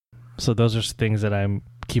So those are things that I'm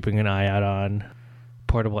keeping an eye out on.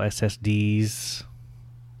 Portable SSDs,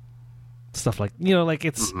 stuff like, like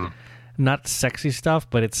it's not sexy stuff,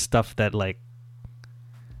 but it's stuff that like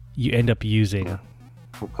you end up using. Yeah.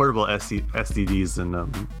 Well, portable SDDs and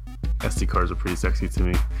SD cards are pretty sexy to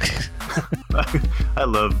me. I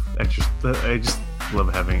love extra. I just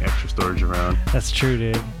love having extra storage around. That's true,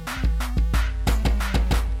 dude.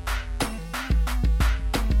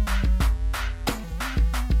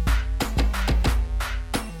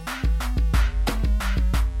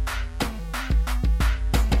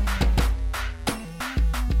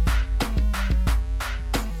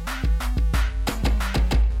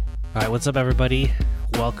 All right, what's up, everybody?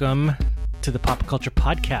 Welcome to the Pop Culture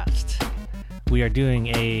Podcast. We are doing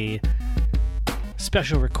a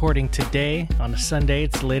special recording today on a Sunday.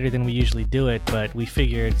 It's later than we usually do it, but we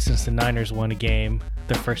figured since the Niners won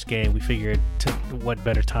their first game, we figured what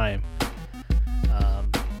better time.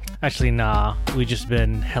 Actually, nah, we've just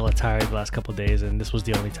been hella tired the last couple of days, and this was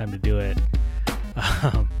the only time to do it.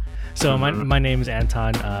 My name is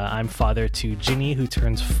Anton. I'm father to Ginny, who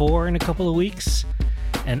turns 4 in a couple of weeks,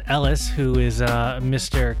 and Ellis, who is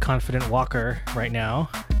Mr. Confident Walker right now,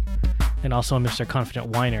 and also Mr.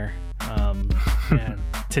 Confident Whiner. And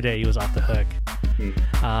today he was off the hook.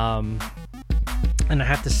 And I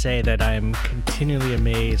have to say that I'm continually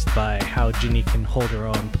amazed by how Ginny can hold her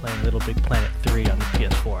own playing Little Big Planet 3 on the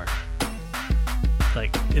PS4.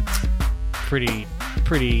 Like, it's pretty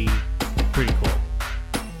cool.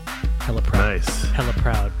 Hella proud. Nice. Hella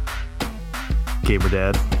proud. Gamer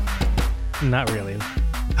dad. Not really.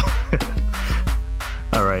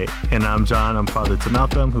 All right, and I'm John. I'm father to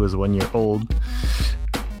Malcolm, who is 1 year old.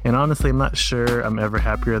 And honestly, I'm not sure I'm ever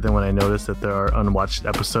happier than when I notice that there are unwatched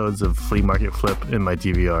episodes of Flea Market Flip in my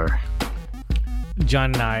DVR.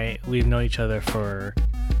 John and I, we've known each other for,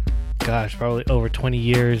 probably over 20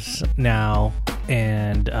 years now.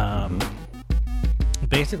 And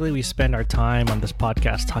basically we spend our time on this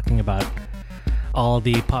podcast talking about all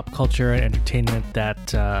the pop culture and entertainment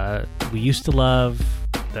that we used to love,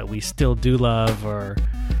 that we still do love, or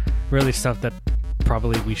really stuff that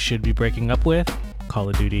probably we should be breaking up with. Call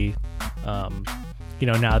of Duty.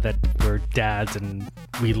 Now that we're dads and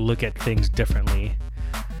we look at things differently.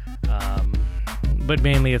 But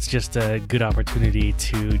mainly it's just a good opportunity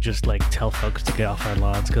to just like tell folks to get off our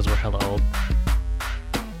lawns because we're hella old.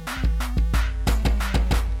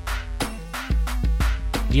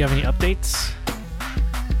 Do you have any updates?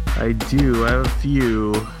 I do. I have a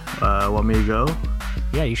few. Want me to go?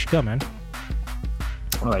 Yeah, you should go, man.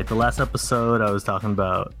 All right. The last episode, I was talking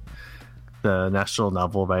about the National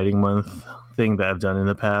Novel Writing Month thing that I've done in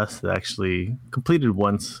the past that I actually completed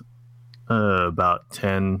once about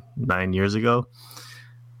 9 years ago.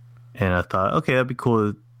 And I thought, okay, that'd be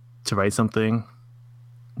cool to write something.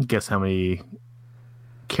 Guess how many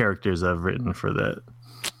characters I've written for that?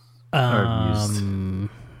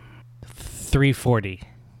 340.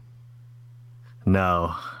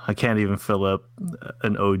 No, I can't even fill up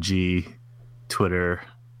an OG Twitter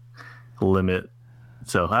limit.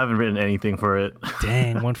 So I haven't written anything for it.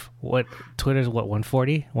 Dang, what Twitter's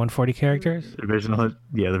 140? 140 characters? The original was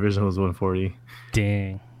 140.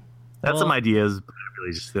 Dang. That's some ideas,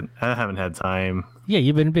 but I haven't had time. Yeah,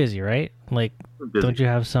 you've been busy, right? Like, don't you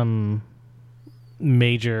have some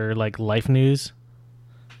major like life news?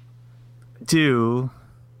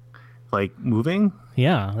 Like moving?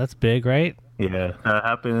 Yeah, that's big, right? Yeah, that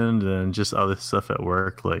happened, and just other stuff at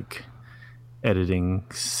work, like editing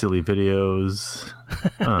silly videos.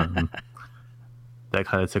 That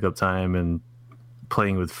kind of took up time, and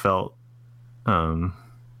playing with felt. Yeah,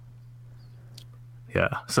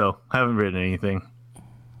 so I haven't written anything.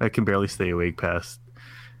 I can barely stay awake past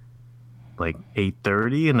like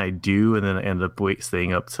 8:30, and I do, and then I end up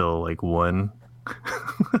staying up till like 1.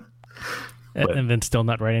 And then still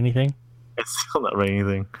not write anything? It's still not writing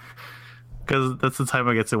anything. Because that's the time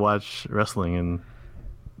I get to watch wrestling and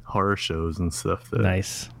horror shows and stuff that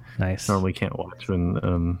nice normally can't watch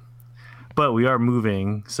when but we are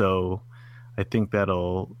moving, so I think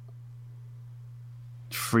that'll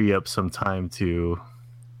free up some time to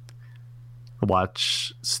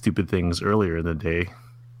watch stupid things earlier in the day,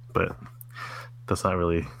 but that's not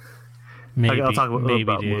really I'll talk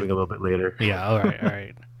about moving a little bit later. Yeah, all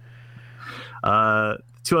right.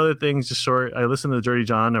 Two other things, just short. I listened to Dirty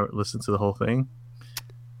John, or listened to the whole thing.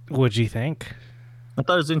 What'd you think? I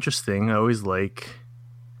thought it was interesting. I always like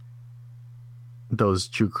those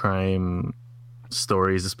true crime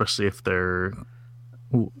stories, especially if they're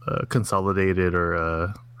consolidated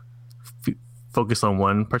or focused on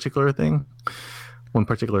one particular thing, one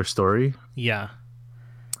particular story. Yeah.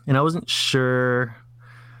 And I wasn't sure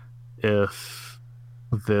if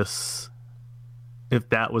this if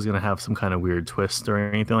that was going to have some kind of weird twist or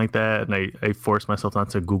anything like that. And I forced myself not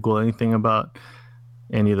to Google anything about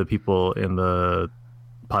any of the people in the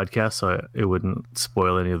podcast so it wouldn't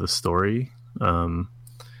spoil any of the story,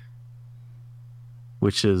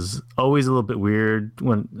 which is always a little bit weird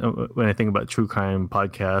when I think about true crime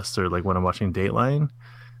podcasts or like when I'm watching Dateline,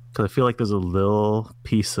 because I feel like there's a little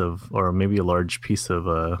piece of, or maybe a large piece of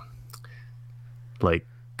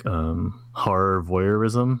horror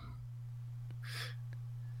voyeurism,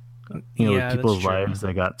 with people's lives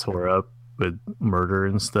that got tore up with murder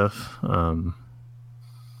and stuff.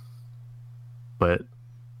 But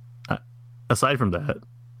aside from that,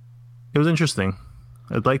 it was interesting.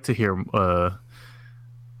 I'd like to hear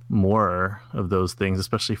more of those things,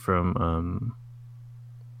 especially from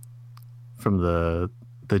the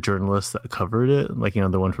journalists that covered it, like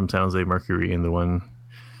the one from San Jose Mercury and the one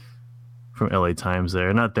from LA Times.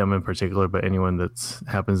 There, not them in particular, but anyone that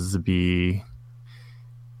happens to be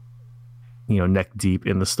neck deep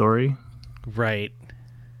in the story, right?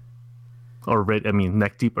 Or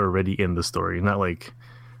neck deep already in the story, not like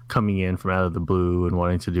coming in from out of the blue and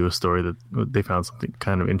wanting to do a story that they found something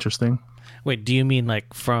kind of interesting. Wait, do you mean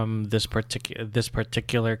like from this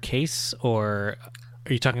particular case, or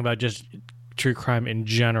are you talking about just true crime in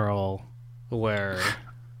general? Where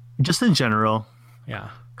just in general, yeah.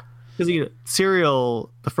 Because Serial,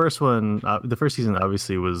 the first season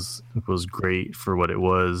obviously was great for what it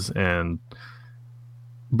was,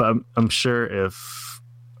 but I'm sure if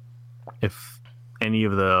any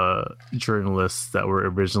of the journalists that were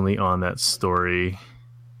originally on that story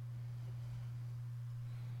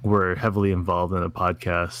were heavily involved in a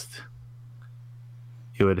podcast,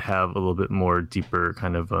 it would have a little bit more deeper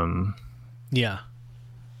kind of yeah,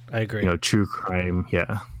 I agree. True crime.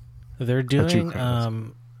 Yeah, they're doing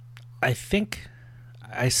I think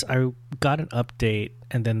I got an update,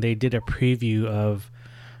 and then they did a preview of,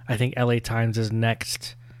 I think, LA Times'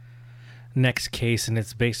 next case, and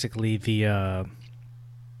it's basically the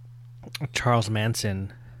Charles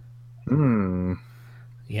Manson.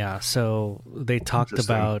 Yeah, so they talked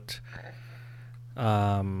about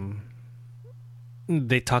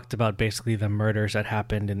basically the murders that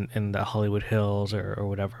happened in the Hollywood Hills or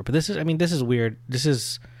whatever. But this is weird. This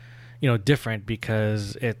is different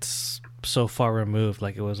because it's so far removed.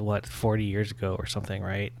 Like, it was 40 years ago or something,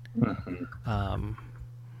 right? Mm-hmm.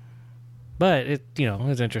 But it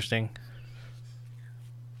it's interesting.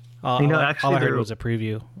 All I heard was a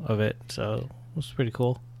preview of it, so it was pretty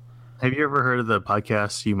cool. Have you ever heard of the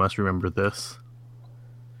podcast You Must Remember This?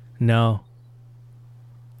 No.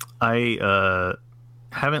 I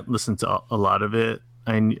haven't listened to a lot of it.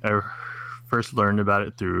 I first learned about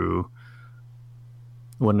it through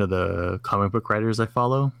one of the comic book writers I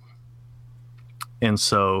follow. And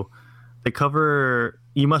so they cover,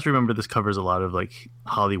 You Must Remember This covers a lot of like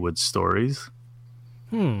Hollywood stories.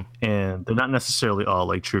 And they're not necessarily all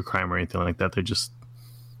like true crime or anything like that. They're just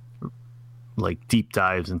like deep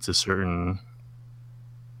dives into certain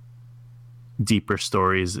deeper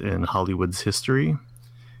stories in Hollywood's history.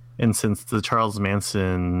 And since the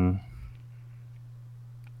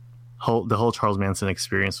whole Charles Manson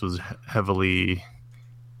experience was heavily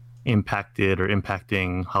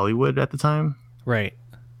impacting Hollywood at the time, right?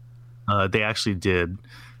 They actually did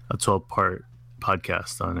a 12-part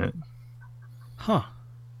podcast on it. Huh.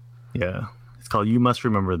 Yeah. It's called You Must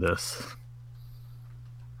Remember This.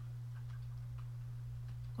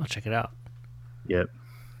 I'll check it out. Yep.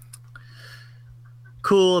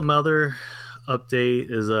 Cool. Another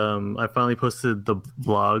update is I finally posted the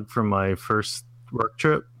vlog from my first work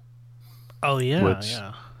trip. Oh yeah, which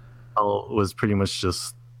was pretty much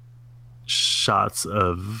just shots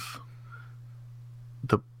of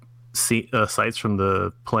the sights from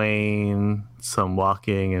the plane, some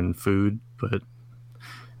walking and food, but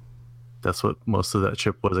that's what most of that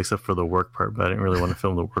trip was, except for the work part. But I didn't really want to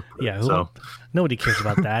film the work part. Yeah, nobody cares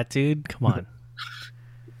about that, dude. Come on.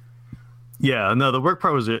 Yeah, no, the work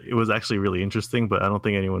part was actually really interesting, but I don't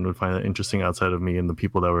think anyone would find that interesting outside of me and the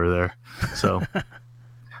people that were there. So,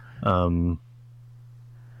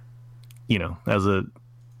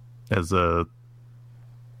 as a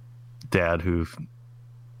dad who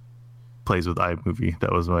plays with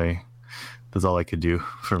iMovie, that's all I could do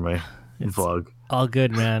for my vlog. All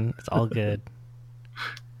good, man. It's all good.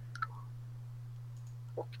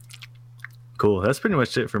 Cool. That's pretty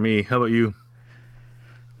much it for me. How about you?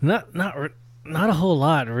 Not a whole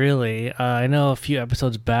lot, really. I know a few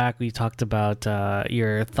episodes back we talked about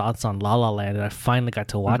your thoughts on La La Land, and I finally got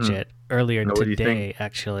to watch it earlier today,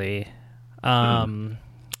 actually.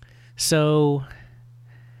 So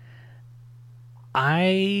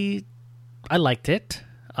I liked it.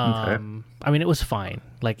 Okay. I mean, it was fine.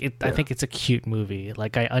 Like it, I think it's a cute movie.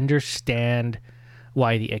 Like I understand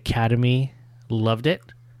why the Academy loved it.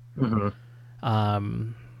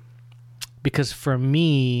 Because for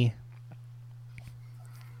me,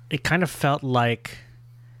 it kind of felt like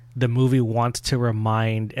the movie wants to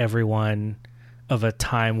remind everyone of a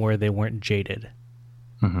time where they weren't jaded.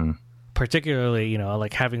 Particularly, you know,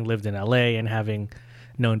 like having lived in LA and having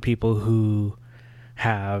known people who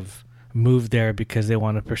have moved there because they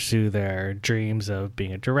want to pursue their dreams of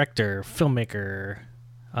being a director, filmmaker,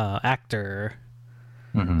 actor,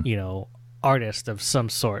 you know, artist of some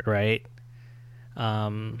sort, right?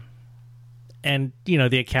 And, you know,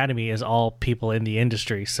 the Academy is all people in the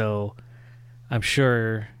industry, so I'm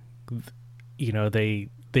sure, you know, they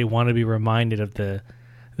want to be reminded of the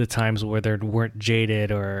times where they weren't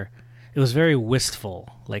jaded, or it was very wistful.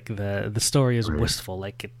 Like the story is wistful.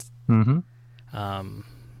 Like it's,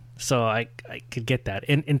 so I could get that.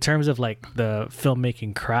 In terms of like the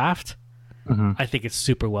filmmaking craft, I think it's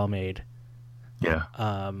super well made. Yeah.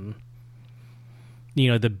 You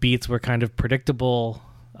know, the beats were kind of predictable,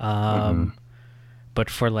 but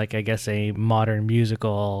for like, I guess, a modern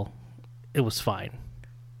musical, it was fine.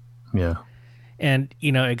 Yeah. And,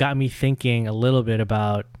 you know, it got me thinking a little bit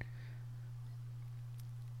about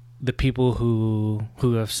the people who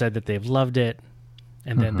have said that they've loved it,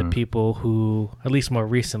 and then the people who, at least more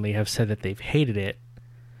recently, have said that they've hated it,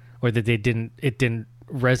 or that it didn't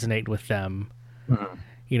resonate with them.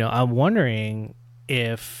 You know, I'm wondering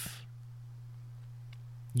if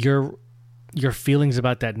your feelings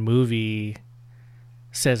about that movie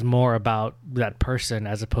says more about that person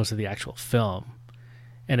as opposed to the actual film.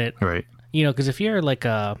 And it, you know, because if you're like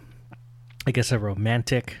I guess a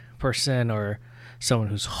romantic person, or someone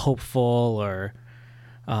who's hopeful, or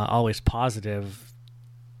always positive,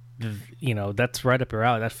 you know, that's right up your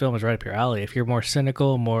alley. That film is right up your alley. If you're more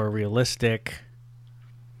cynical, more realistic,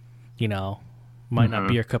 you know, might not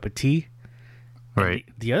be your cup of tea. Right.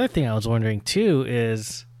 The other thing I was wondering too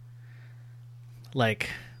is, like,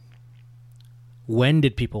 when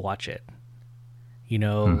did people watch it? You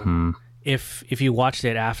know, if you watched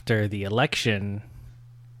it after the election,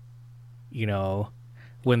 you know,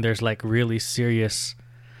 when there's like really serious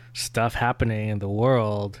stuff happening in the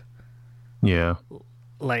world,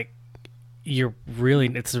 like it's really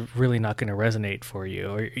not going to resonate for you,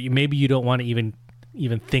 or maybe you don't want to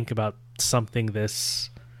even think about something this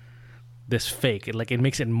fake. It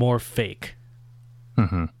makes it more fake.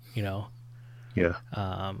 You know.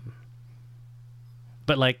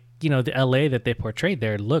 But like, you know, the LA that they portrayed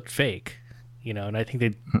there looked fake, you know, and I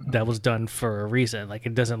think that was done for a reason. Like,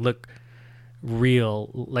 it doesn't look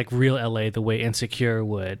real, like real LA the way Insecure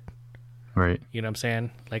would. Right. You know what I'm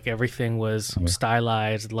saying? Like, everything was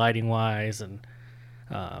stylized, lighting wise, and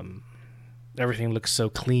everything looks so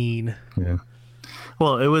clean. Yeah.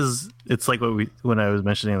 Well, it's like when I was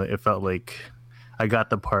mentioning, it felt like I got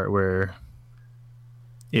the part where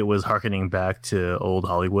it was hearkening back to old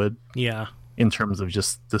Hollywood. Yeah. In terms of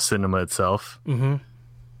just the cinema itself.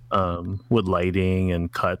 With lighting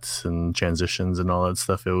and cuts and transitions and all that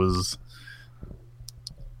stuff. It was,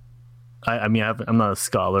 I mean, I'm not a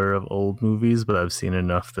scholar of old movies, but I've seen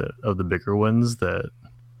enough of the bigger ones that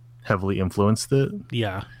heavily influenced it.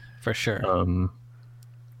 Yeah, for sure.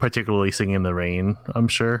 Particularly Singing in the Rain, I'm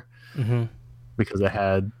sure, because it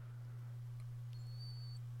had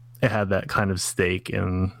that kind of stake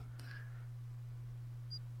in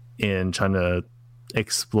trying to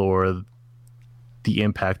explore the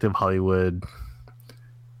impact of Hollywood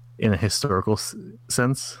in a historical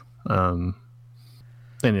sense. And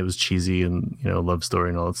it was cheesy and, you know, love story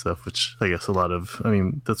and all that stuff, which I guess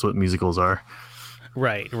that's what musicals are.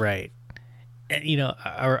 Right. And, you know,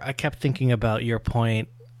 I kept thinking about your point,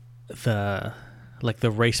 the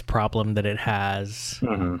race problem that it has.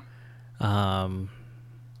 And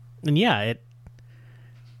yeah,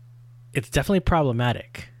 it's definitely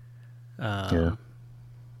problematic.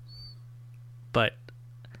 But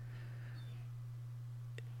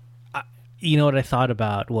you know what I thought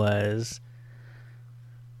about was,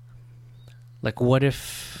 like, what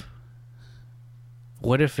if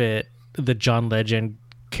the John Legend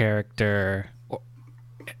character,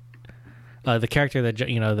 the character that,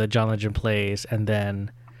 you know, that John Legend plays, and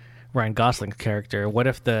then Ryan Gosling's character, what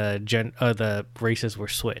if the races were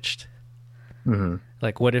switched?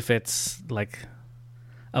 Like, what if it's like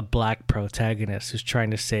a black protagonist who's trying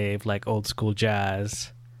to save like old school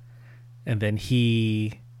jazz, and then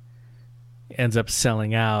he ends up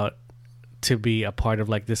selling out to be a part of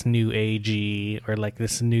like this new agey, or like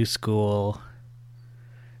this new school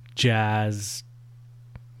jazz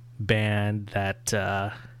band that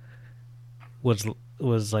was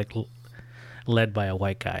like led by a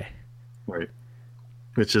white guy. Right.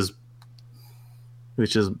 Which is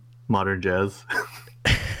modern jazz.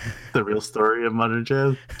 The real story of modern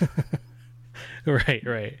jazz.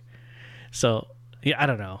 Right. So yeah, I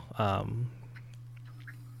don't know.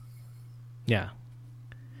 Yeah.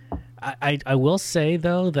 I will say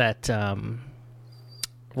though that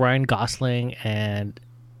Ryan Gosling and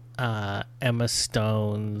Emma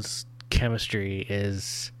Stone's chemistry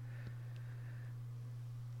is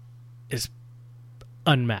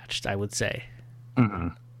unmatched, I would say. Mm-hmm.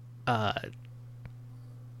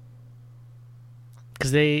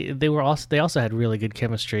 Because they also had really good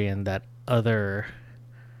chemistry in that other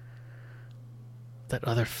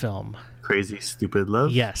film. Crazy Stupid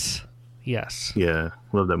Love. Yes. Yeah,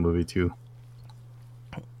 love that movie too.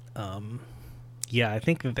 Yeah, I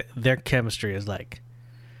think their chemistry is like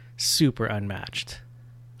super unmatched.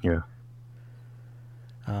 Yeah.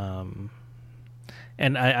 And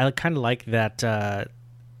I kind of like that.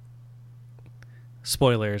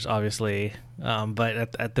 Spoilers, obviously,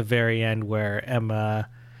 but at the very end, where Emma,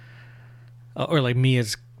 or like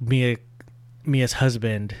Mia's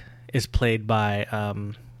husband, is played by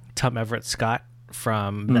Tom Everett Scott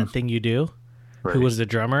from That Thing You Do, right. who was the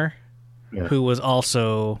drummer, who was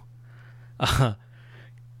also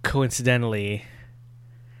coincidentally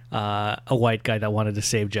a white guy that wanted to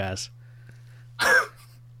save jazz.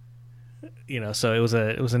 So it was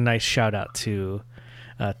a nice shout out to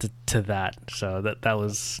that. So that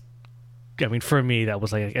was, I mean, for me, that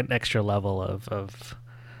was like an extra level of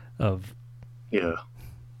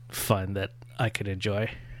fun that I could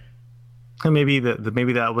enjoy. And maybe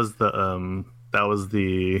that was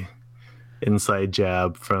the inside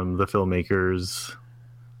jab from the filmmakers.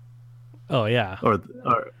 Oh yeah. Or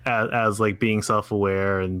as like being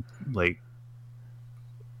self-aware and like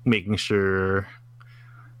making sure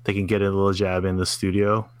they can get a little jab in the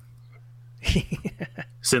studio.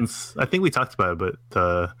 Since I think we talked about it,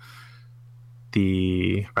 but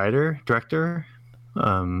the director,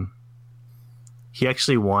 he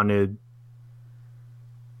actually wanted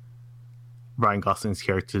Ryan Gosling's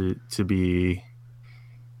character to be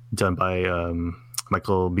done by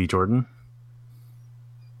Michael B. Jordan.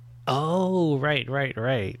 Oh, right.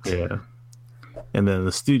 Yeah. And then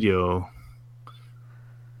the studio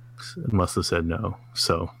must have said no.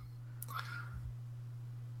 So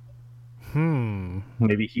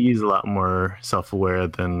maybe he's a lot more self-aware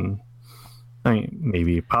than,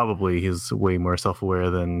 probably he's way more self-aware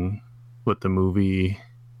than what the movie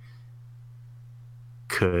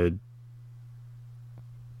could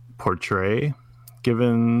portray,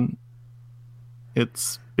 given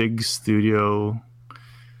its big studio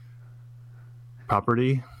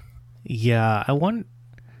property. Yeah,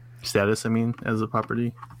 Status, as a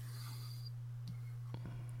property.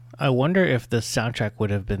 I wonder if the soundtrack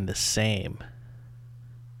would have been the same.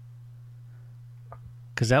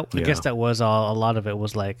 Because I guess that was all. A lot of it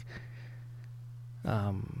was like,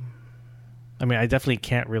 I definitely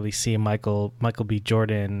can't really see Michael B.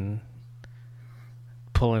 Jordan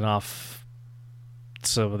pulling off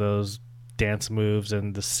some of those dance moves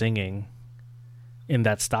and the singing in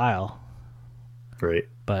that style. Right.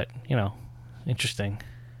 But, interesting.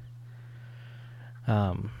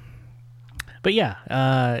 But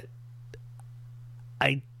yeah,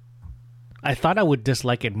 I thought I would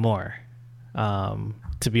dislike it more,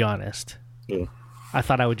 to be honest. Yeah. I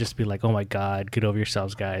thought I would just be like, oh my God, get over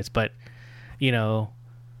yourselves, guys. But,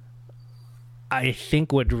 I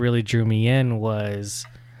think what really drew me in was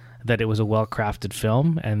that it was a well-crafted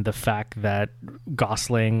film, and the fact that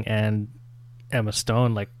Gosling and Emma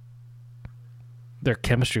Stone, like, their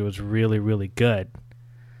chemistry was really, really good.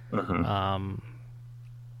 Uh-huh.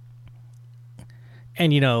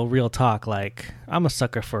 And, real talk, like, I'm a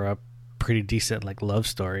sucker for a pretty decent, like, love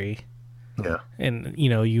story. Yeah. And,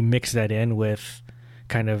 you mix that in with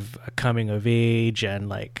kind of a coming of age and,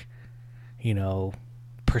 like,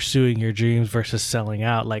 pursuing your dreams versus selling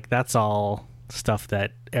out. Like, that's all stuff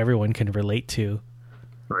that everyone can relate to.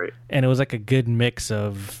 Right. And it was, like, a good mix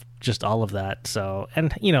of just all of that. So,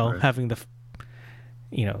 and, Right. having the,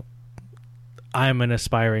 I'm an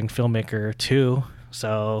aspiring filmmaker, too.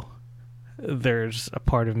 So there's a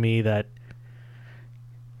part of me that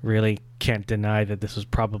really can't deny that this was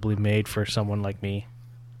probably made for someone like me.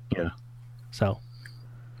 Yeah. So.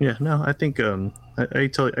 Yeah, no, I think I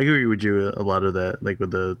agree with you a lot of that, like with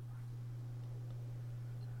the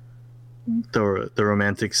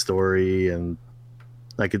romantic story, and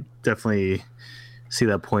I could definitely see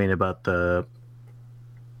that point about the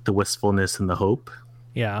wistfulness and the hope.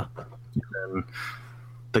 Yeah. And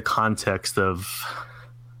the context of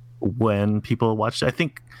when people watch it. I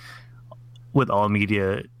think with all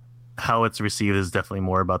media, how it's received is definitely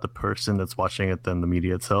more about the person that's watching it than the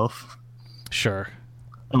media itself. Sure.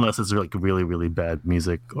 Unless it's like really, really bad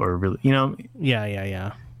music or really, you know.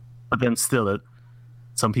 Yeah. But then still,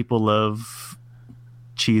 some people love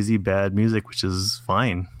cheesy, bad music, which is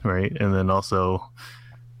fine, right? And then also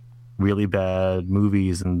really bad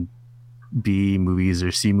movies and B movies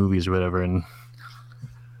or C movies or whatever, and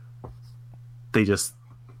they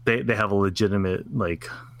have a legitimate like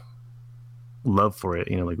love for it,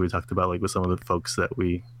 you know, like we talked about, like with some of the folks that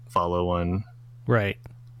we follow on right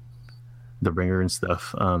The Ringer and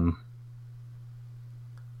stuff.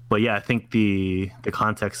 But yeah, I think the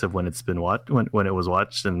context of when it's been watched, when it was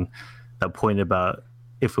watched, and that point about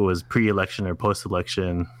if it was pre-election or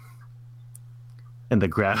post-election, and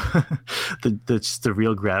just the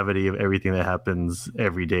real gravity of everything that happens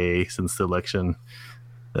every day since the election,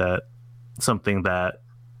 that something that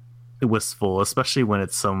wistful, especially when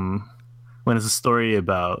it's a story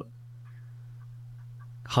about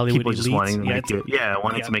Hollywood people just elites. wanting to make it,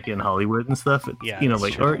 wanting to make it in Hollywood and stuff. Yeah, you know, that's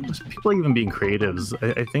like, true. or just people even being creatives.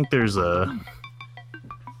 I think there's a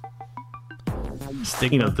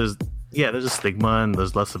stigma. You know, there's a stigma and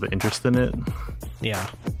there's less of an interest in it. Yeah.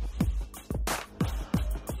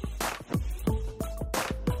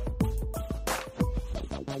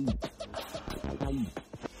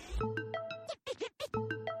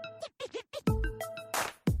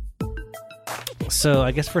 So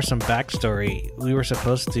I guess for some backstory, we were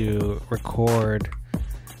supposed to record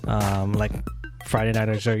like Friday night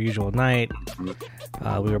as our usual night.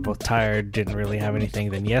 We were both tired, didn't really have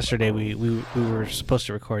anything. Then yesterday, we were supposed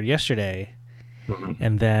to record yesterday,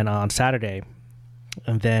 and then on Saturday,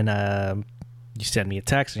 and then you sent me a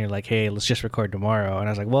text and you're like, "Hey, let's just record tomorrow." And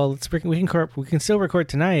I was like, "Well, we can still record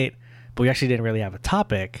tonight," but we actually didn't really have a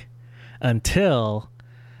topic until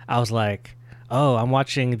I was like, "Oh, I'm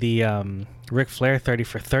watching the Ric Flair 30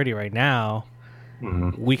 for 30 right now.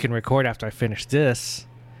 We can record after I finish this."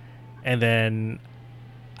 And then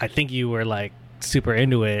I think you were like super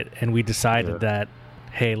into it, and we decided that,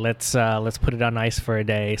 hey, let's put it on ice for a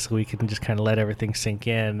day so we can just kind of let everything sink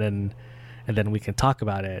in, and then we can talk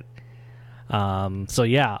about it. So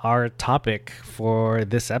yeah, our topic for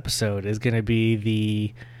this episode is going to be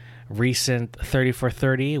the recent 30 for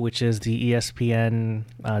 30, which is the ESPN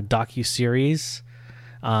docu-series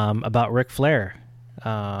about Ric Flair.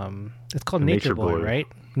 It's called Nature Boy, right?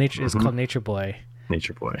 It's called Nature Boy.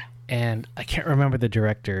 Nature Boy. And I can't remember the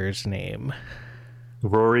director's name.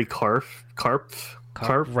 Rory Karp.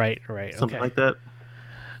 Right. Something like that.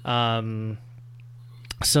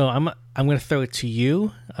 So I'm going to throw it to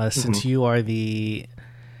you, since you are the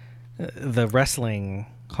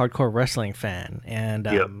hardcore wrestling fan,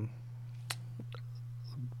 and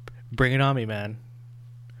bring it on me, man.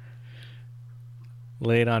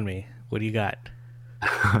 Lay it on me. What do you got?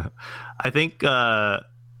 I think,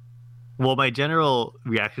 my general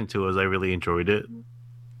reaction to it was I really enjoyed it.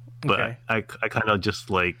 But okay. I kind of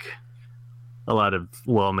just like a lot of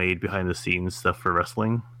well-made behind-the-scenes stuff for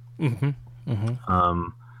wrestling.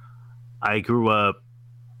 I grew up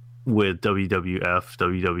with WWF,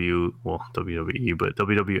 WWE, but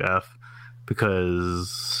WWF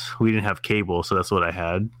because we didn't have cable, so that's what I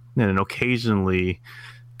had. And then occasionally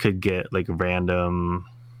could get like random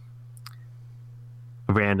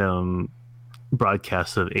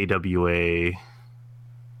broadcasts of AWA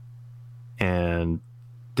and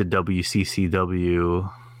the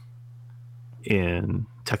WCCW in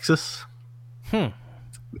Texas.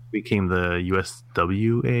 Became the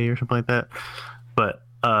USWA or something like that. But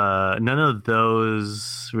none of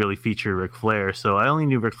those really feature Ric Flair. So I only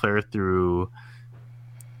knew Ric Flair through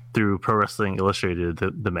Pro Wrestling Illustrated,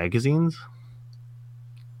 the magazines.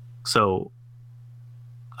 So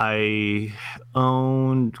my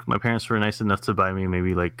parents were nice enough to buy me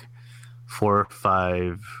maybe like 4 or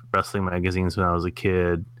 5 wrestling magazines when I was a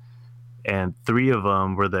kid. And 3 of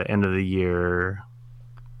them were the end of the year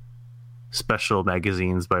special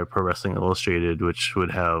magazines by Pro Wrestling Illustrated, which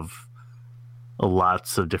would have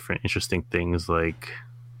lots of different interesting things, like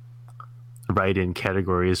write-in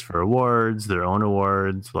categories for awards, their own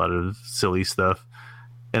awards, a lot of silly stuff.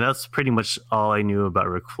 And that's pretty much all I knew about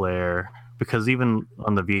Ric Flair, because even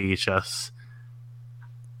on the VHS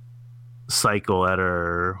cycle at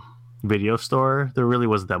our video store, there really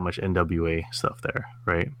wasn't that much NWA stuff there,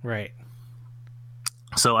 right?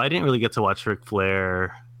 So I didn't really get to watch Ric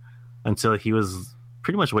Flair until he was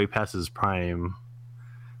pretty much way past his prime,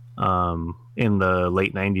 in the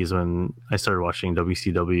late 90s when I started watching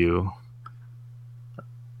WCW,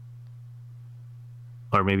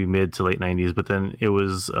 or maybe mid to late 90s. But then it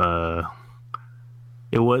was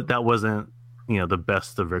that wasn't the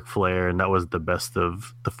best of Ric Flair, and that was the best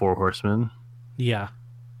of the Four Horsemen. Yeah.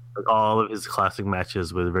 Like all of his classic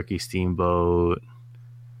matches with Ricky Steamboat,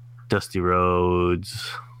 Dusty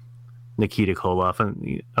Rhodes, Nikita Koloff,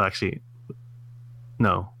 and actually,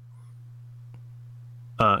 no,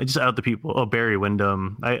 just out the people. Oh, Barry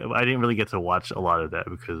Windham. I didn't really get to watch a lot of that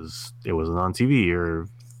because it wasn't on TV or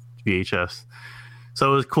VHS.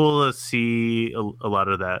 So it was cool to see a lot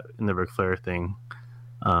of that in the Ric Flair thing.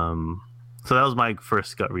 So that was my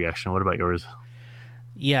first gut reaction. What about yours?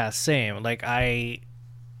 Yeah, same. Like I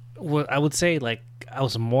would say like I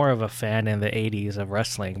was more of a fan in the 80s of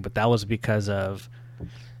wrestling, but that was because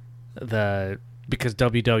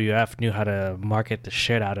WWF knew how to market the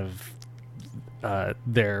shit out of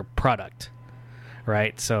their product,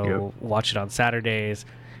 right? So watch it on Saturdays,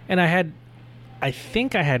 and I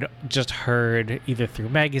think I had just heard either through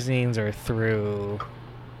magazines or through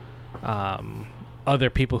other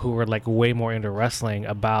people who were like way more into wrestling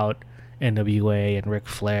about NWA and Ric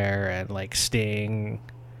Flair and like Sting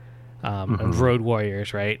and Road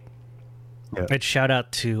Warriors, right? Yeah. And shout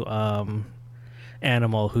out to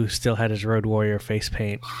Animal, who still had his Road Warrior face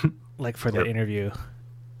paint like for the interview.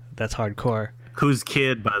 That's hardcore. Whose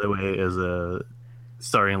kid, by the way, is a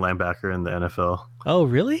starting linebacker in the NFL. Oh,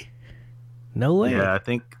 really? No way. Yeah, I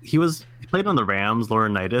think he played on the Rams,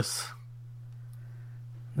 Laurinaitis.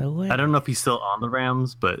 No way. I don't know if he's still on the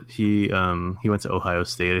Rams, but he went to Ohio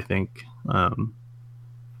State, I think. But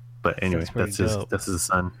anyway, that's his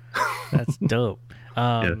son. That's dope.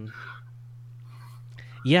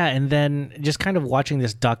 Yeah, and then just kind of watching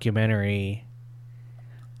this documentary,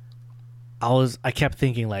 I kept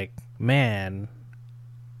thinking like, man,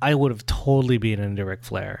 I would have totally been into Ric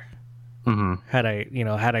Flair had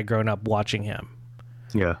I grown up watching him.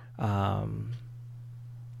 Yeah.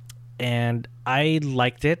 And I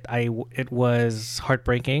liked it. It was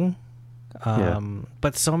heartbreaking.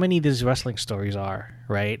 But so many of these wrestling stories are,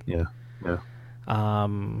 right? Yeah. Yeah.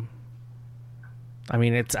 I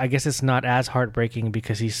mean, I guess it's not as heartbreaking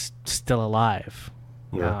because he's still alive.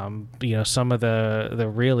 Yeah. Some of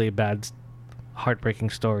the really bad heartbreaking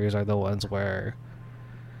stories are the ones where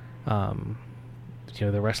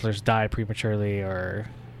the wrestlers die prematurely or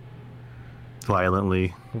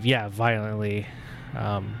violently.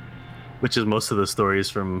 Which is most of the stories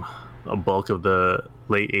from a bulk of the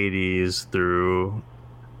late 80s through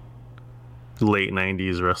late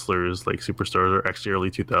 90s wrestlers, like superstars, or actually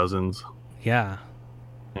early 2000s. Yeah.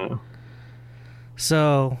 Yeah.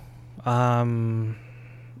 So, and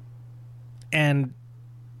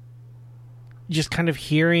just kind of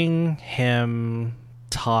hearing him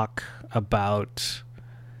talk about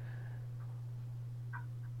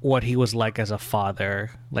what he was like as a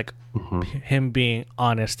father, like him being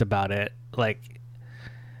honest about it, like,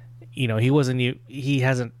 he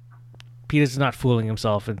is not fooling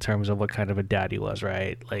himself in terms of what kind of a dad he was,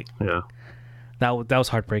 right? Like, yeah, that was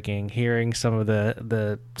heartbreaking. Hearing some of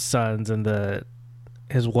the sons and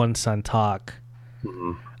his one son talk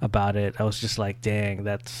about it, I was just like, dang,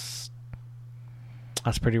 that's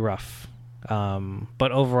pretty rough.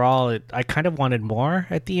 But overall, I kind of wanted more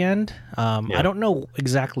at the end. I don't know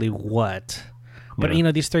exactly what, but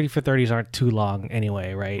these 30 for 30s aren't too long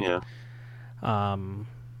anyway, right? Yeah.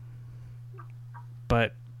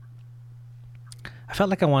 But I felt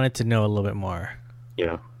like I wanted to know a little bit more.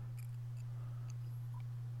 Yeah.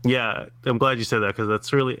 Yeah, I'm glad you said that, because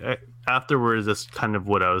that's really, afterwards, that's kind of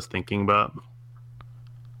what I was thinking about.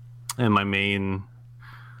 And my main,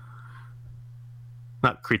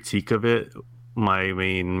 not critique of it, my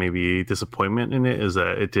main maybe disappointment in it is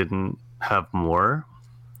that it didn't have more.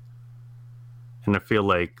 And I feel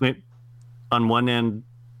like, on one end,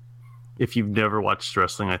 if you've never watched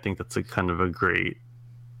wrestling, I think that's a kind of a great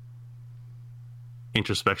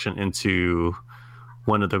introspection into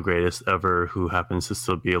one of the greatest ever who happens to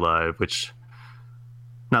still be alive, which,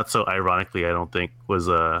 not so ironically, I don't think was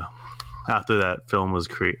after that film was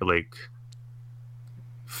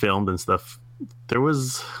filmed and stuff, there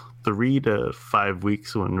was 3 to 5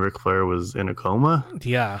 weeks when Ric Flair was in a coma.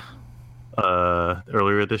 Yeah.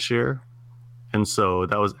 Earlier this year. And so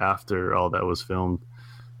that was after all that was filmed,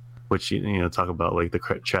 which, talk about like the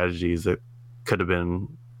tragedies that could have been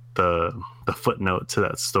the footnote to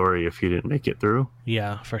that story if he didn't make it through.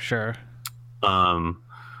 Yeah, for sure. But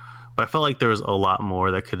I felt like there was a lot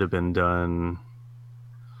more that could have been done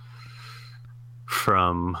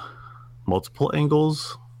from multiple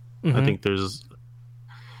angles. I think there's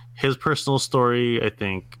his personal story. I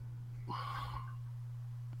think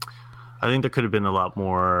there could have been a lot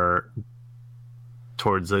more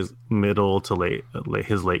towards his middle to late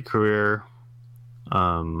his late career.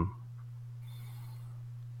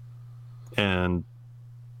 and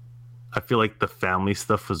I feel like the family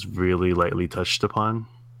stuff was really lightly touched upon,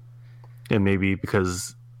 and maybe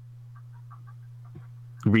because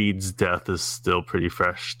Reed's death is still pretty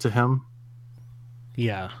fresh to him.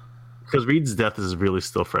 Yeah. Because Reed's death is really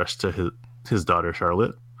still fresh to his daughter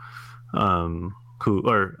Charlotte, her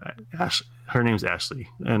name's Ashley,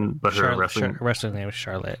 but her wrestling name is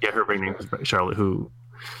Charlotte. Yeah, her ring name is Charlotte, who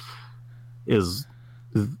is,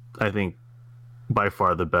 I think, by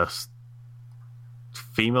far the best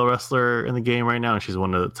female wrestler in the game right now, and she's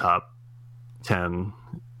one of the top 10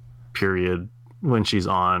 period when she's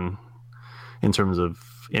on, in terms of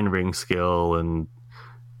in-ring skill and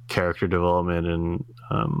character development and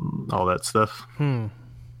all that stuff.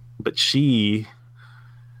 But she,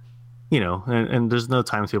 and there's no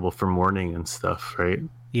timetable for mourning and stuff, right?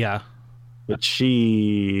 Yeah. But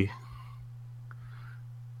she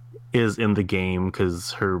is in the game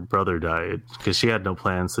because her brother died, because she had no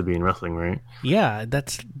plans to be in wrestling, right? Yeah,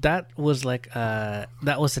 that was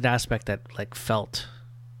an aspect that like felt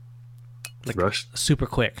like rushed, super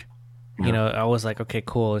quick. Yeah. I was like, okay,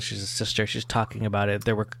 cool. She's a sister. She's talking about it.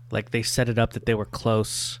 They were like, they set it up that they were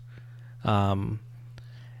close, and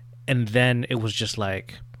then it was just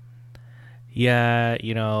like, yeah,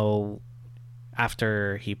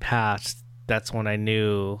 after he passed, that's when I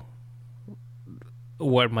knew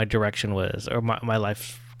what my direction was, or my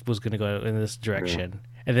life was going to go in this direction. Yeah.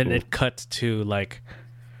 And then it cut to like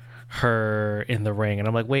her in the ring, and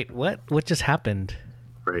I'm like, wait, what just happened?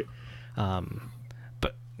 Right.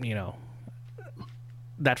 But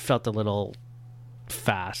that felt a little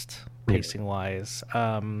fast pacing wise.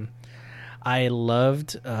 I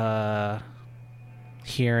loved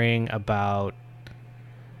hearing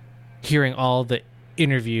all the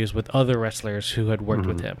interviews with other wrestlers who had worked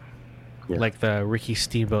with him. Yeah. Like the Ricky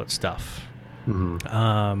Steamboat stuff.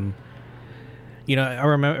 I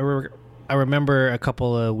remember a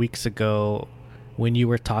couple of weeks ago when you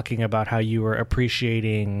were talking about how you were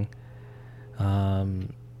appreciating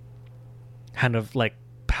kind of like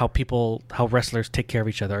how wrestlers take care of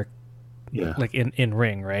each other, like in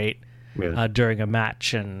ring, right? Yeah. During a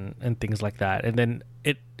match and things like that. And then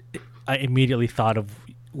I immediately thought of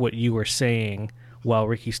what you were saying while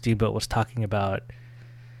Ricky Steamboat was talking about,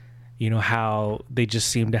 how they just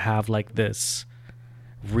seem to have like this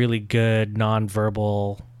really good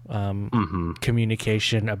nonverbal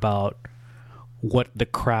communication about what the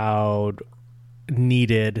crowd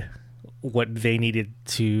needed, what they needed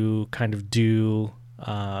to kind of do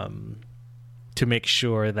to make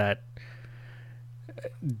sure that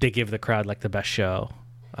they give the crowd like the best show.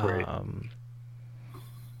 Right.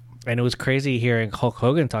 And it was crazy hearing Hulk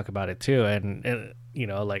Hogan talk about it too, and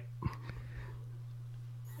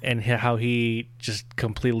and how he just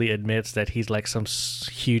completely admits that he's like some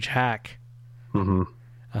huge hack.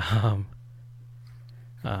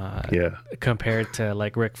 Compared to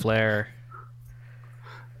like Ric Flair.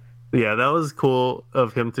 Yeah, that was cool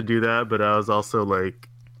of him to do that, but I was also like,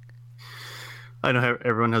 I know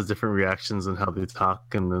everyone has different reactions and how they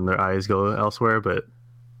talk, and then their eyes go elsewhere, but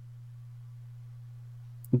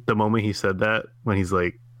the moment he said that, when he's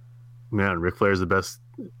like, man, Ric Flair is the best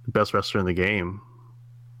wrestler in the game,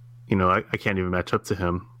 I can't even match up to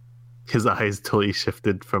him. His eyes totally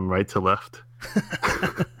shifted from right to left.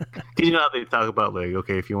 Because how they talk about, like,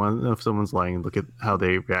 okay, if someone's lying, look at how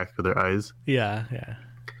they react with their eyes. Yeah.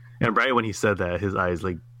 And right when he said that, his eyes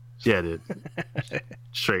like jetted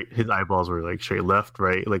straight. His eyeballs were like straight left,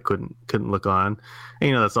 right, like couldn't look on.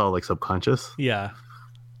 And that's all like subconscious. Yeah.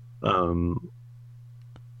 I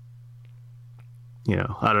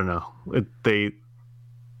don't know. They,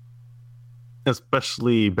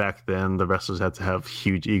 especially back then, the wrestlers had to have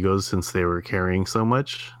huge egos since they were carrying so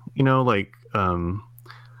much. One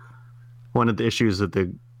of the issues with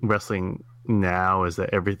the wrestling now is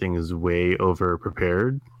that everything is way over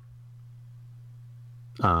prepared.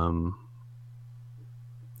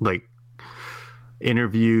 Like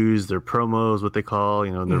interviews, their promos, what they call,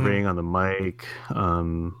 in the ring, on the mic.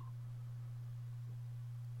 And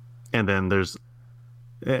then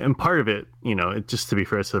and part of it, just to be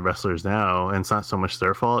fair to the wrestlers now, and it's not so much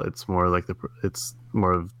their fault, it's more like it's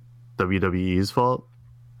more of WWE's fault.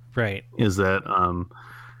 Right. Is that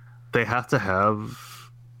they have to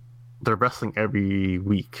they're wrestling every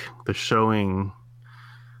week. They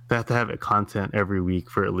have to have content every week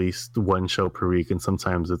for at least one show per week, and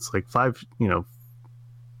sometimes it's like 3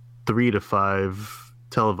 to 5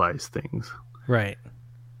 televised things. Right.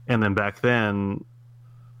 And then back then,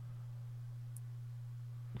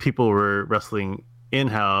 people were wrestling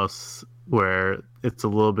in-house, where it's a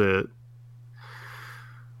little bit,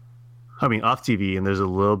 I mean, off TV, and there's a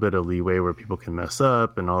little bit of leeway where people can mess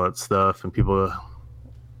up and all that stuff, and people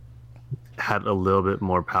had a little bit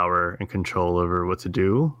more power and control over what to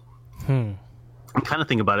do. I kind of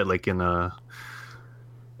think about it like in an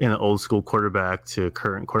old school quarterback to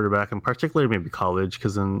current quarterback, and particularly maybe college,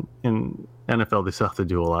 because in NFL they still have to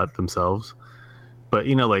do a lot themselves. But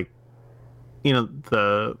the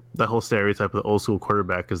whole stereotype of the old school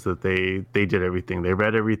quarterback is that they did everything, they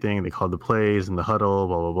read everything, they called the plays in the huddle,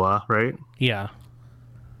 blah blah blah, right? Yeah.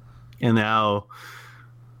 And now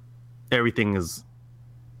everything is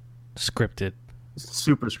Scripted.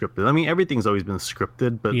 super scripted. I mean, everything's always been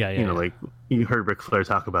scripted, but like you heard Ric Flair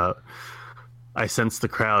talk about, I sensed the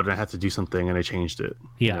crowd and I had to do something and I changed it.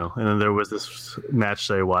 Yeah. And then there was this match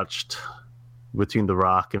that I watched between The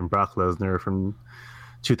Rock and Brock Lesnar from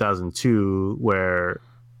 2002 where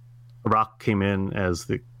Rock came in as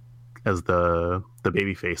the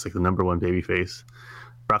baby face, like the number one baby face.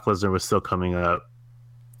 Brock Lesnar was still coming up,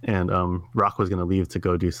 and Rock was going to leave to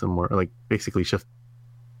go do some more, like basically shift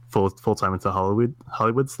full time into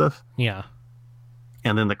Hollywood stuff. Yeah.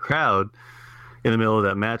 And then the crowd in the middle of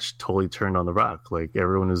that match totally turned on The Rock. Like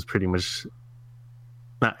everyone was pretty much,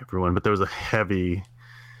 not everyone, but there was a heavy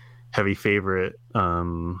favor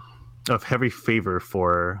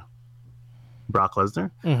for Brock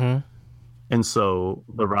Lesnar. Mm-hmm. And so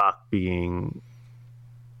The Rock, being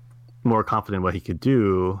more confident what he could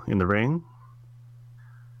do in the ring,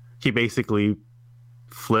 he basically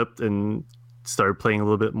flipped and started playing a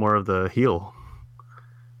little bit more of the heel.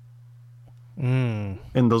 And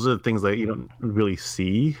those are the things that you don't really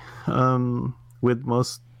see with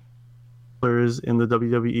most players in the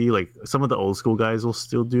WWE. Like some of the old school guys will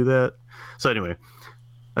still do that. So anyway,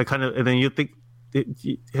 and then you think,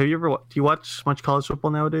 do you watch much college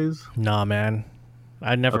football nowadays? Nah, man.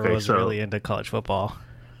 I never was really into college football.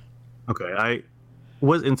 Okay, I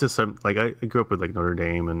was into some, like I grew up with like Notre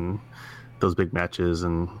Dame and those big matches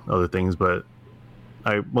and other things, but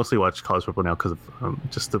I mostly watch college football now because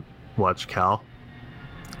of just to watch Cal.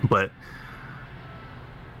 But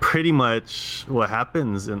pretty much what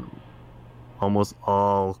happens in almost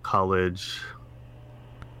all college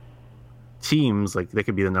teams, like they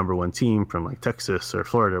could be the number one team from like Texas or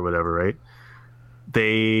Florida or whatever, right?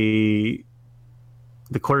 The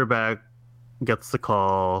quarterback gets the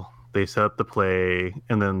call, they set up the play,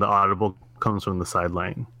 and then the audible comes from the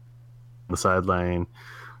sideline.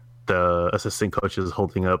 The assistant coach is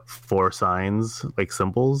holding up 4 signs, like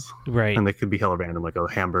symbols, right? And they could be hella random, like a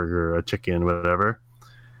hamburger, a chicken, whatever.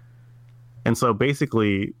 And so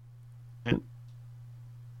basically,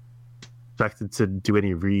 expected to do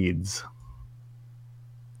any reads,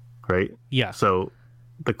 right? Yeah. So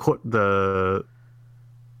the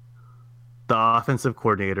offensive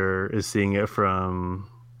coordinator is seeing it from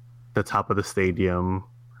the top of the stadium,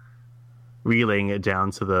 relaying it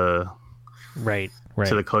down to the right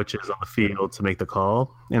to the coaches on the field to make the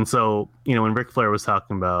call. And so, when Ric Flair was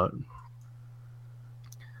talking about,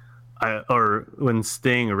 or when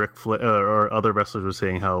Sting or Ric Flair or other wrestlers were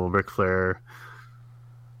saying how Ric Flair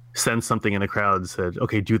sensed something in the crowd and said,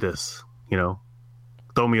 "Okay, do this,"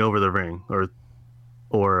 throw me over the ring, or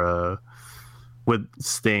with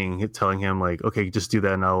Sting telling him like, "Okay, just do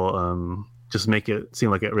that, and I'll just make it seem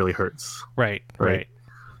like it really hurts." Right.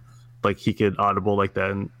 Like he could audible like that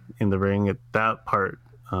in the ring. At that part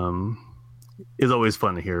is always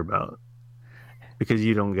fun to hear about because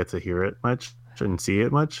you don't get to hear it much and see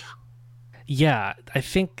it much. Yeah, I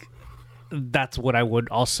think that's what I would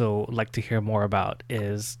also like to hear more about,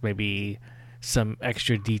 is maybe some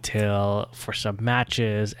extra detail for some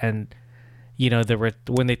matches. And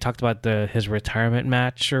when they talked about his retirement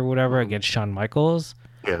match or whatever against Shawn Michaels,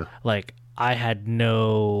 like I had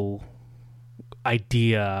no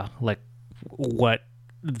idea like what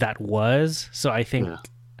that was. So I think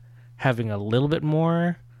having a little bit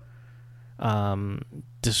more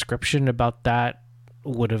description about that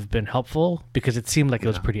would have been helpful, because it seemed like it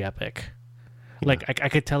was pretty epic. Like I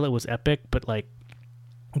could tell it was epic, but like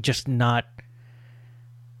just not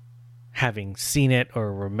having seen it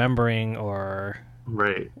or remembering or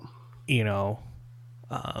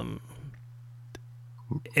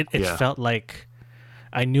it felt like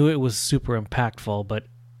I knew it was super impactful, but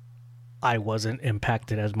I wasn't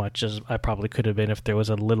impacted as much as I probably could have been if there was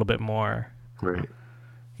a little bit more. Right.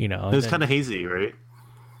 It was kind of hazy, right?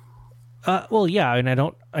 Well, yeah,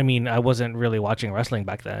 and I wasn't really watching wrestling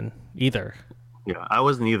back then either. Yeah, I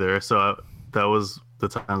wasn't either. So that was the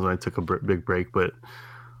times when I took a big break. But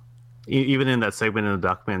even in that segment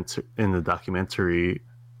in the documentary,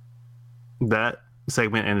 that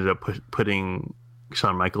segment ended up putting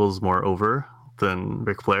Shawn Michaels more over than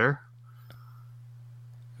Ric Flair.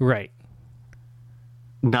 Right.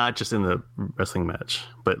 not just in the wrestling match,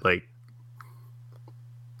 but like,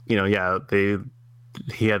 yeah,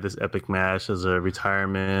 he had this epic match as a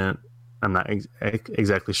retirement. I'm not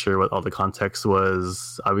exactly sure what all the context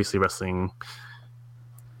was. Obviously, wrestling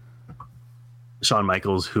Shawn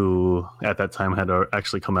Michaels, who at that time had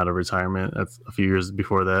actually come out of retirement. That's a few years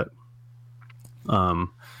before that. And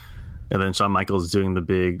then Shawn Michaels doing the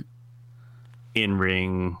big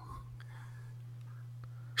in-ring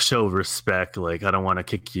show of respect, like, I don't want to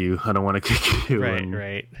kick you. Right, and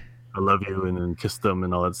right. I love you, and then kiss them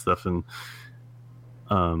and all that stuff. And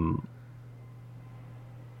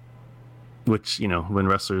which, when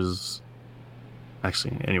wrestlers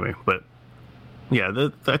actually, anyway, but yeah,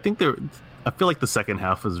 I feel like the second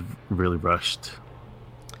half was really rushed.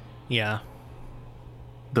 Yeah.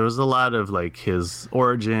 There was a lot of like his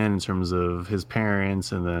origin in terms of his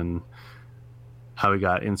parents, and then how he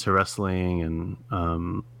got into wrestling,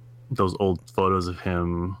 and those old photos of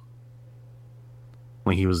him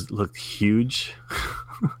when he looked huge.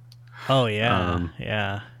 Oh yeah,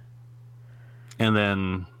 yeah. And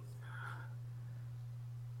then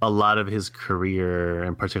a lot of his career,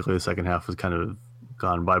 and particularly the second half, was kind of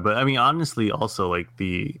gone by. But I mean, honestly, also like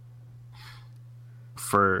you've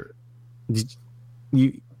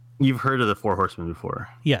heard of the Four Horsemen before?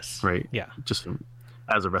 Yes. Right? Yeah. Just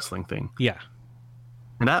as a wrestling thing. Yeah.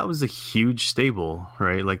 And that was a huge stable,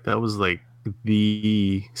 right? Like that was like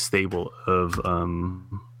the stable of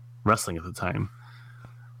wrestling at the time.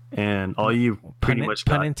 And all you pretty much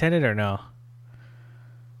got... Pun intended or no?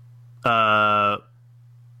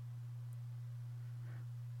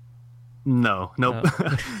 No.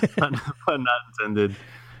 Pun not intended.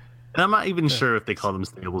 And I'm not even sure if they called them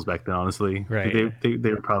stables back then, honestly. Right. They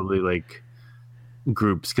were probably like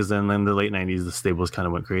groups, because then in the late 90s, the stables kind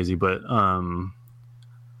of went crazy. But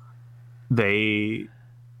if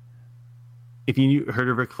you heard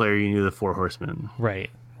of Ric Flair, you knew the Four Horsemen.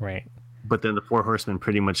 Right. But then the Four Horsemen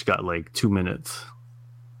pretty much got like 2 minutes.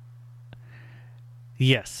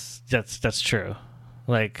 Yes, that's true.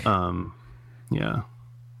 Like, yeah.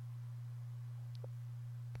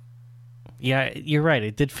 Yeah, you're right.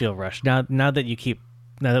 It did feel rushed. Now that we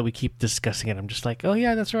keep discussing it, I'm just like, oh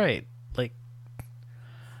yeah, that's right. Like,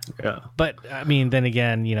 yeah. But I mean, then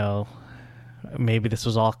again, maybe this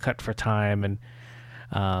was all cut for time, and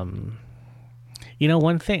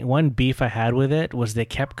one beef I had with it was they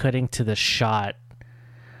kept cutting to the shot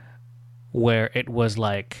where it was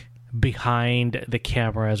like behind the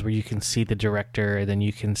cameras, where you can see the director, and then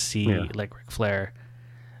you can see like Ric Flair.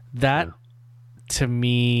 That to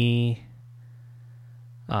me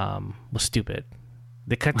was stupid.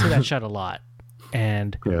 They cut to that shot a lot,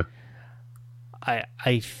 and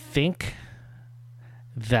I think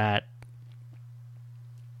that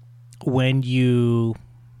when you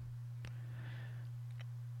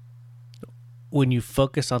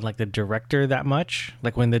focus on like the director that much,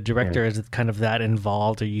 like when the director is kind of that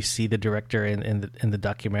involved, or you see the director in the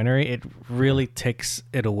documentary, it really takes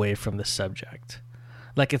it away from the subject.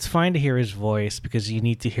 Like, it's fine to hear his voice because you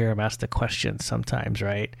need to hear him ask the questions sometimes,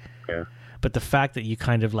 right? Yeah. But the fact that you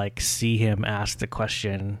kind of like see him ask the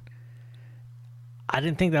question, I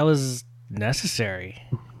didn't think that was necessary.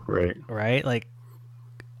 Right. Right? Like,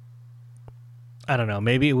 I don't know.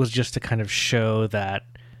 Maybe it was just to kind of show that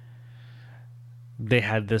they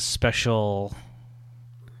had this special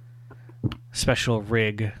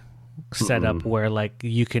rig set up where like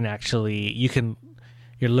you're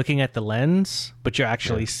looking at the lens, but you're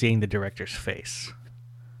actually seeing the director's face.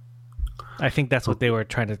 I think that's what they were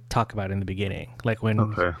trying to talk about in the beginning. Like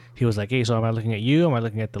when he was like, hey, so am I looking at you? Am I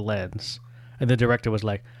looking at the lens? And the director was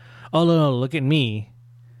like, oh, no, look at me.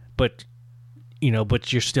 But,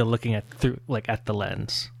 but you're still looking at the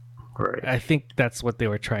lens. Right. I think that's what they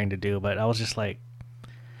were trying to do. But I was just like,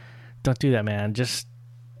 don't do that, man. Just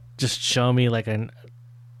show me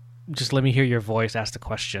just let me hear your voice ask the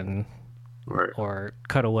question. Right. Or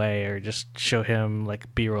cut away, or just show him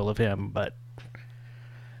like B-roll of him. But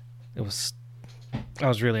I was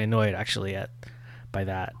really annoyed actually by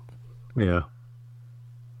that. Yeah.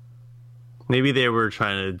 Maybe they were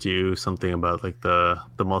trying to do something about like the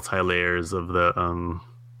multi layers of the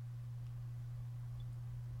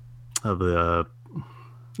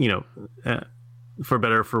for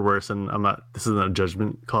better or for worse. And this isn't a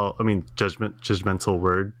judgmental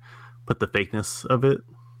word, but the fakeness of it.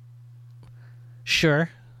 Sure,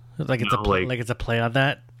 like it's it's a play on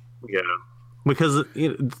that. Yeah, because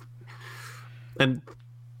and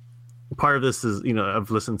part of this is I've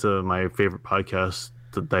listened to my favorite podcast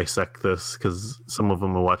to dissect this, because some of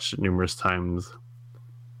them I watched it numerous times,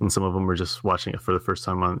 and some of them were just watching it for the first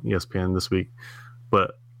time on ESPN this week.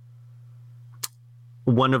 But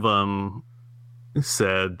one of them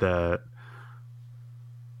said that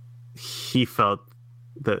he felt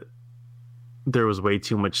that there was way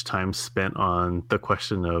too much time spent on the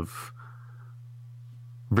question of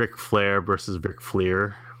Ric Flair versus Ric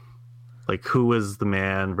Flair, like who was the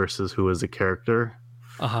man versus who was the character.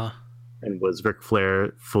 And was Ric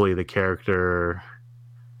Flair fully the character?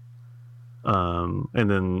 And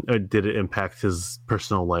then did it impact his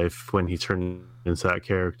personal life when he turned into that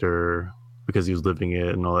character because he was living it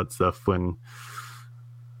and all that stuff? When,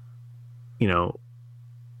 you know,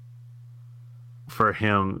 for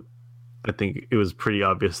him, I think it was pretty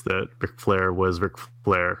obvious that Ric Flair was Ric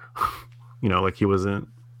Flair. You know, like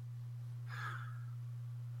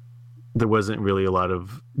there wasn't really a lot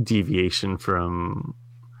of deviation from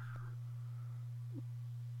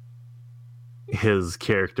his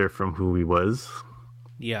character from who he was.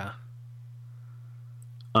 Yeah.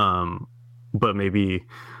 But maybe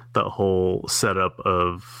the whole setup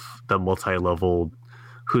of the multi-level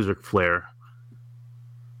who's Ric Flair,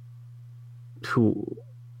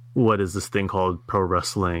 what is this thing called pro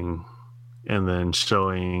wrestling, and then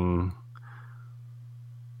showing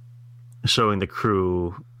the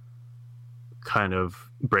crew kind of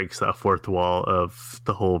breaks that fourth wall of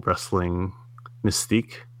the whole wrestling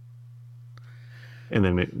mystique, and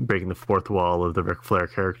then breaking the fourth wall of the Ric Flair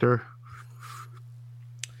character.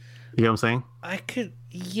 You know what I'm saying?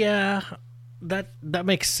 Yeah, that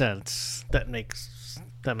makes sense. That makes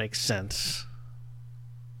sense.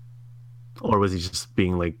 Or was he just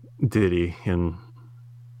being like Diddy in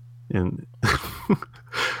in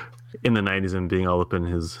the 90s and being all up in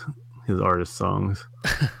his artist songs?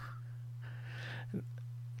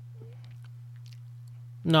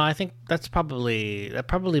 No, I think that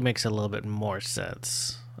probably makes a little bit more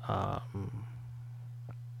sense.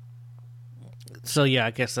 So yeah,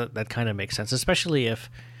 I guess that kind of makes sense, especially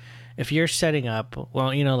if you're setting up,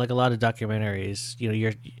 well, you know, like a lot of documentaries, you know,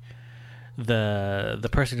 you're the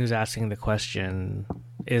person who's asking the question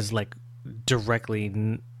is like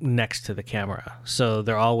directly next to the camera, so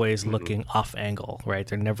they're always looking off angle, right?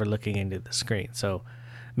 They're never looking into the screen. So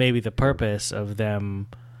maybe the purpose of them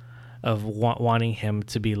of wanting him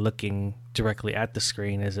to be looking directly at the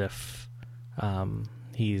screen as if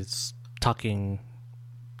he's talking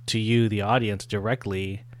to you, the audience,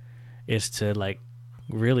 directly, is to like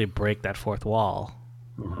really break that fourth wall.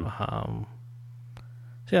 So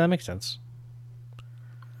yeah, that makes sense.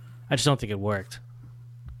 I just don't think it worked.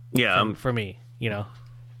 Yeah, for me, you know.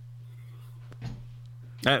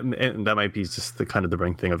 And that might be just the kind of the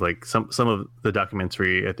brain thing of like some of the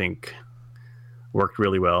documentary I think worked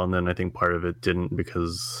really well, and then I think part of it didn't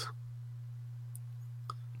because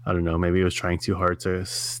I don't know, maybe it was trying too hard to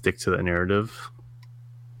stick to that narrative,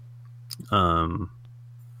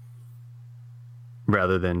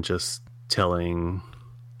 rather than just telling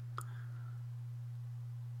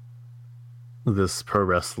this pro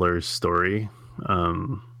wrestler's story,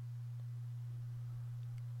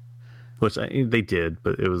 which they did,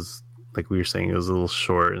 but it was like we were saying, it was a little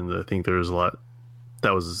short, and I think there was a lot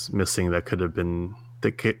that was missing that could have been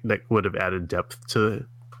that would have added depth to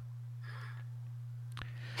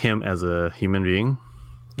him as a human being.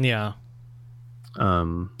 Yeah.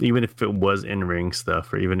 Even if it was in-ring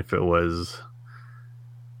stuff, or even if it was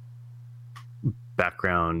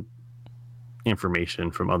background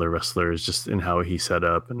information from other wrestlers, just in how he set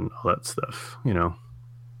up and all that stuff, you know.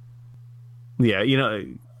 Yeah, you know,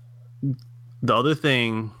 the other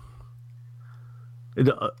thing,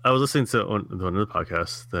 I was listening to one of the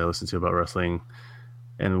podcasts that I listened to about wrestling,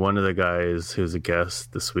 and one of the guys who's a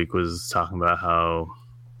guest this week was talking about how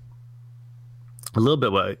a little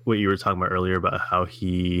bit what you were talking about earlier, about how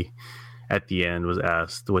he at the end was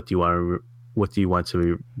asked, what do you want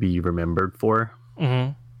to be remembered for?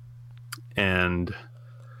 Mm-hmm. And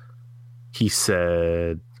he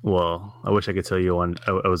said, well, I wish I could tell you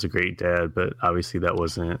I was a great dad, but obviously that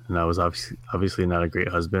wasn't, and I was obviously not a great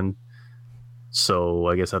husband. So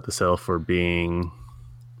I guess I have to settle for being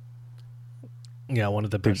one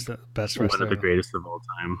of the best wrestlers, one of the greatest of all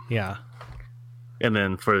time. Yeah. And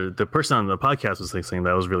then for the person on the podcast was like saying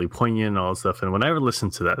that was really poignant and all that stuff. And when I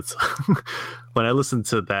listened to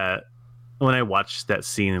that, when I watched that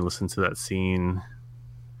scene and listened to that scene,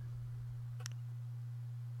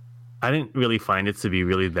 I didn't really find it to be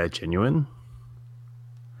really that genuine.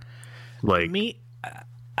 Like me,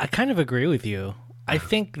 I kind of agree with you. I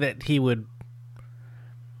think that he would.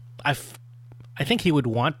 I think he would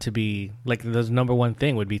want to be like, the number one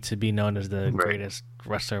thing would be to be known as the greatest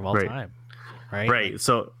wrestler of all time. Right.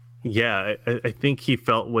 So yeah, I think he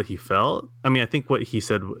felt what he felt. I mean, I think what he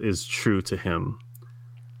said is true to him.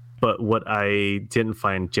 But what I didn't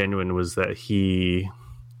find genuine was that he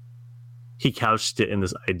he couched it in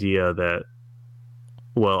this idea that,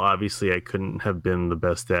 well, obviously I couldn't have been the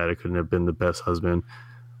best dad, I couldn't have been the best husband,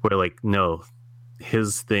 where like, no,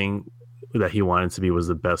 his thing that he wanted to be was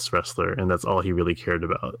the best wrestler, and that's all he really cared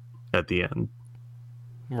about at the end.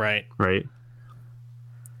 Right.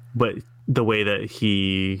 But the way that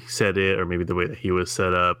he said it, or maybe the way that he was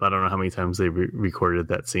set up, I don't know how many times they recorded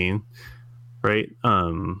that scene, right?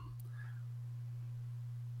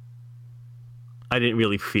 I didn't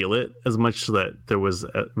really feel it as much, that there was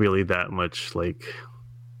really that much like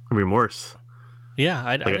remorse. Yeah,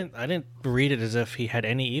 I didn't read it as if he had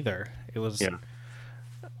any either. It was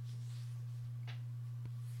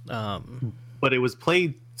but it was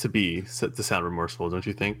played to sound remorseful, don't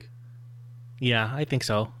you think? Yeah, I think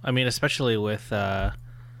so. I mean, especially with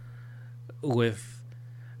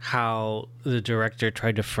how the director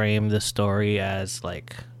tried to frame the story as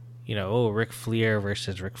like, you know, oh, Ric Flair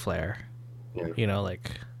versus Ric Flair. Yeah. You know,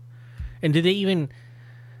 like, and did they even?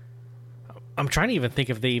 I'm trying to even think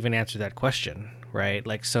if they even answered that question, right?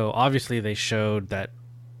 Like, so obviously they showed that.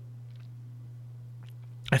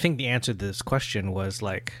 I think the answer to this question was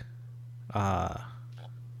like,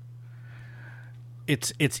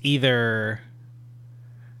 it's either,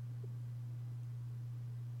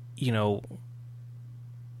 you know,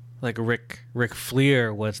 like Ric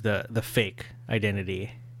Flair was the fake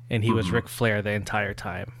identity, and he was Ric Flair the entire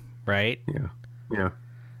time, right? Yeah.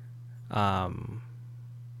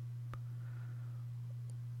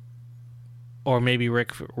 Or maybe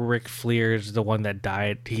Ric Flair's the one that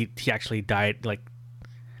died. He actually died, like,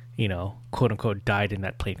 you know, quote unquote, died in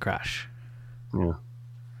that plane crash. Yeah.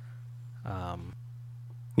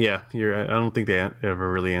 Yeah, I don't think they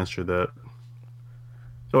ever really answered that,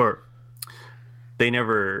 or they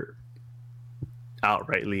never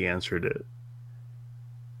outrightly answered it.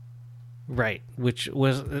 Right, which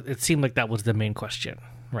was, it seemed like that was the main question,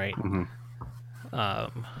 right?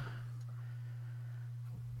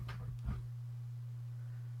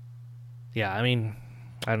 Yeah, I mean,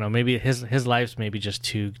 I don't know, maybe his life's maybe just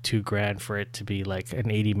too grand for it to be like an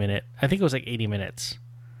 80-minute. I think it was like 80 minutes,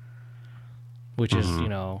 which is, you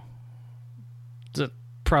know, it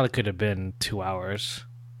probably could have been 2 hours,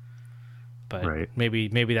 but maybe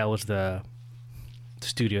that was the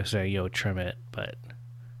studio saying, yo, trim it. But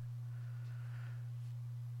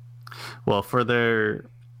well, for their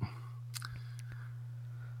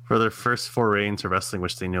first foray into wrestling,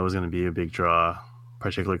 which they know is going to be a big draw,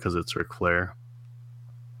 particularly because it's Ric Flair,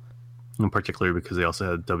 and particularly because they also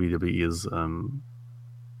had WWE's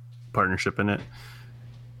partnership in it,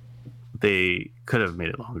 they could have made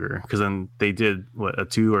it longer, because then they did a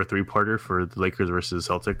 2 or 3-parter for the Lakers versus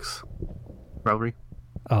Celtics rivalry.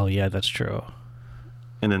 Oh yeah, that's true.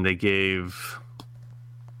 And then they gave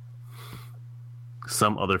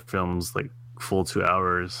some other films like full 2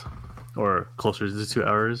 hours or closer to 2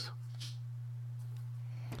 hours.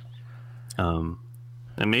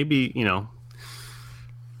 And maybe, you know,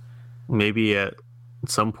 maybe at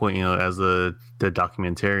some point, you know, as the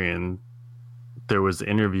documentarian, there was an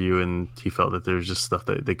interview and he felt that there's just stuff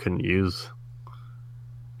that they couldn't use.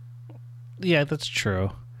 Yeah, that's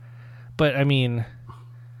true. But I mean,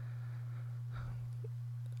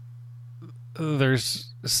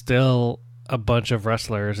 there's still a bunch of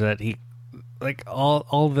wrestlers that he, like,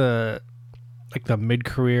 all the, like, the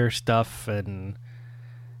mid-career stuff and,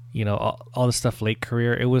 you know, all the stuff late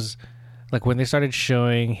career. It was like when they started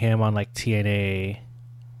showing him on like TNA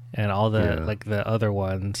and all the like the other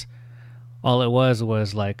ones, all it was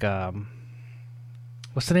like,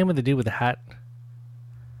 what's the name of the dude with the hat?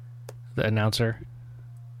 The announcer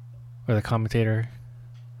or the commentator?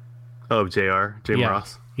 Oh, Jim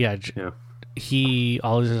Ross. Yeah. He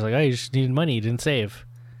always was like, oh, you just needed money, you didn't save.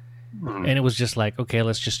 And it was just like, okay,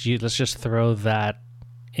 let's just throw that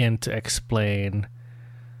in to explain,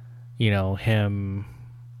 you know, him,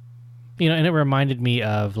 you know, and it reminded me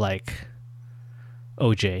of like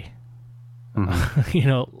OJ, you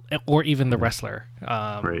know, or even The Wrestler,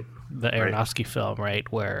 the Aronofsky film, right,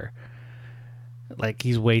 where like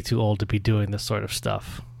he's way too old to be doing this sort of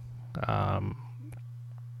stuff. Yeah.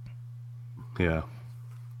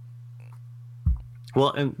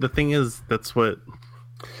 Well, and the thing is,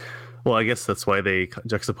 I guess that's why they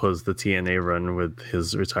juxtaposed the TNA run with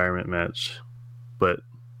his retirement match. But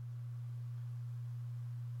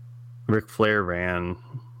Ric Flair ran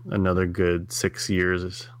another good 6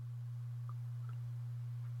 years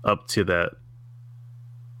up to that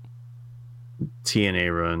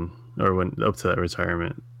TNA run, or up to that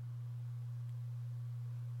retirement.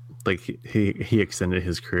 Like he extended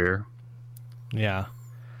his career. Yeah.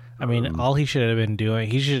 I mean, all he should have been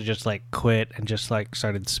doing, he should have just like quit and just like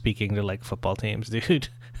started speaking to like football teams, dude.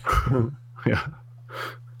 Yeah.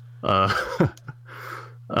 Uh,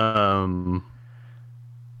 um.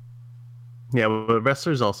 Yeah, but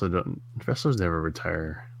wrestlers also don't. Wrestlers never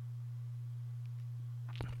retire.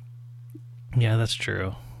 Yeah, that's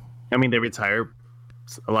true. I mean, they retire.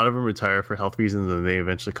 A lot of them retire for health reasons, and they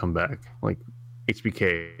eventually come back. Like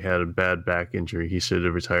HBK had a bad back injury. He should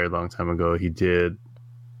have retired a long time ago. He did.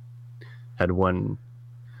 Had one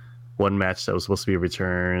match that was supposed to be a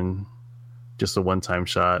return, just a one-time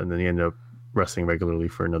shot, and then he ended up wrestling regularly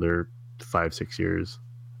for another 5-6 years.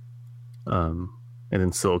 And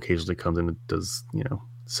then still occasionally comes in and does,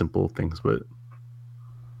 simple things, but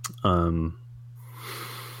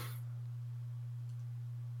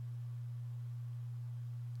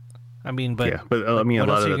I mean, but yeah, but I mean, what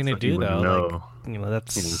a lot else of are you that gonna stuff do you wouldn't though? know. Like,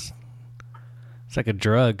 that's it's like a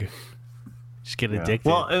drug. Just get addicted.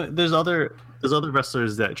 Well, there's other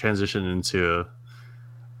wrestlers that transition into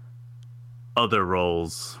other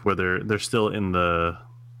roles where they're still in the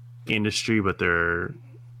industry, but they're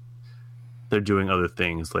doing other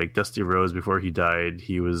things. Like Dusty Rhodes, before he died,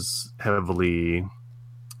 he was heavily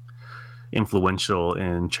influential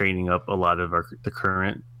in training up a lot of the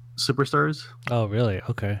current superstars. Oh, really?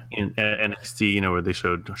 Okay. In NXT, where they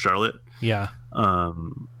showed Charlotte. Yeah.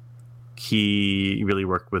 He really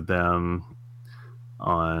worked with them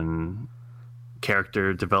on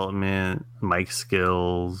character development, mic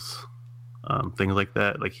skills, things like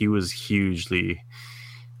that. Like he was hugely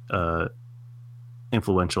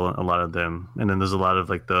influential in a lot of them. And then there's a lot of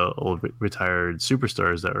like the old retired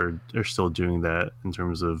superstars that are still doing that in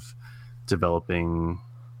terms of developing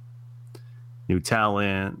new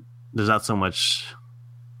talent. There's not so much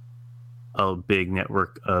a big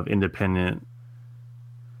network of independent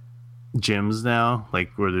gyms now,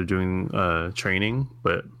 like where they're doing training,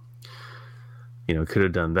 but could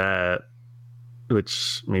have done that,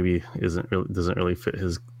 which maybe doesn't really fit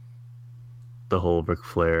the whole Ric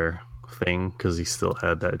Flair thing, because he still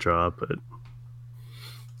had that job. But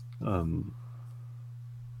I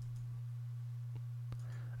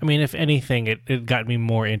mean, if anything, it got me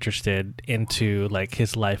more interested into like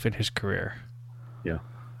his life and his career. Yeah.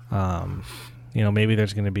 Maybe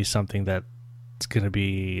there's going to be something that's going to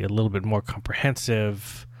be a little bit more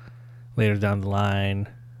comprehensive later down the line.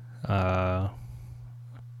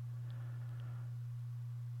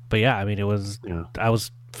 But yeah, I mean, I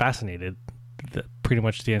was fascinated pretty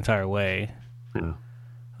much the entire way. Yeah.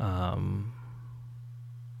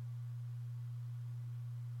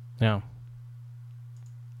 Yeah.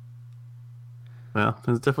 Well,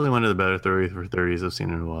 it's definitely one of the better 30 for 30s I've seen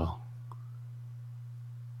in a while.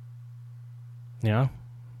 Yeah.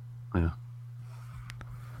 Yeah.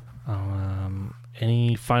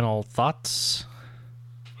 Any final thoughts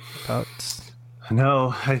about?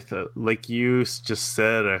 No, like you just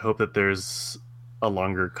said, I hope that there's a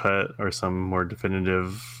longer cut or some more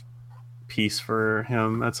definitive piece for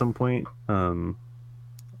him at some point, on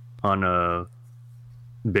a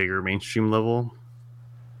bigger mainstream level.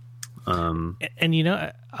 And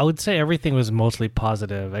I would say everything was mostly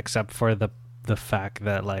positive except for the fact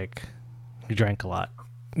that like he drank a lot,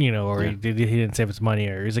 or he didn't save his money,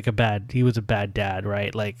 or he was a bad dad,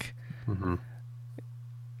 right? Like,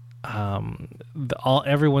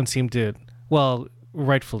 everyone seemed to, well,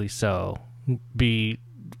 rightfully so, be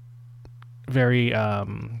very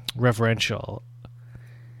reverential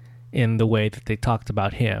in the way that they talked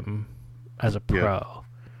about him as a pro. Yeah.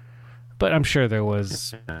 But I'm sure there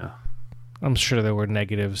was, there were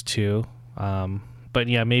negatives too. But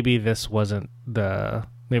yeah, maybe this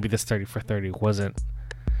 30 for 30 wasn't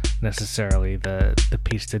necessarily the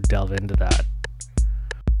piece to delve into that.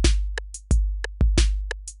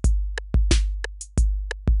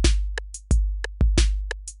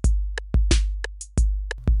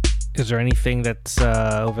 Is there anything that's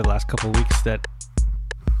over the last couple of weeks that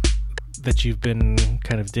you've been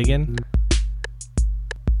kind of digging?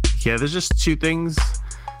 Yeah, there's just two things.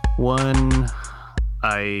 One,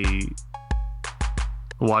 I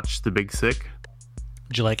watched The Big Sick.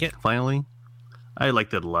 Did you like it? Finally. I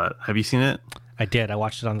liked it a lot. Have you seen it? I did. I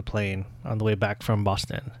watched it on the plane on the way back from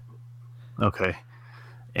Boston. Okay.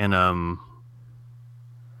 And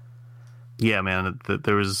yeah, man,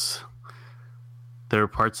 there were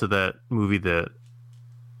parts of that movie that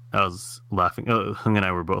I was laughing. Hung and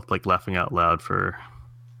I were both like laughing out loud for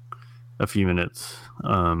a few minutes.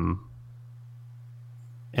 And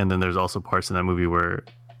then there's also parts in that movie where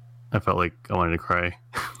I felt like I wanted to cry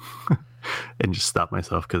and just stop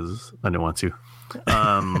myself because I didn't want to.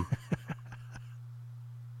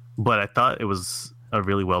 But I thought it was a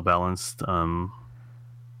really well balanced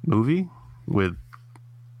movie with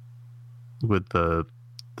the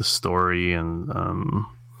story and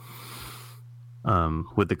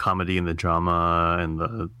with the comedy and the drama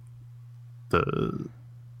and the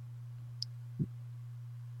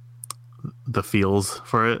the feels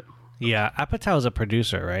for it. Yeah, Apatow is a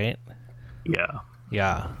producer, right? Yeah.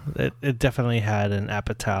 Yeah, it definitely had an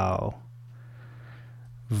Apatow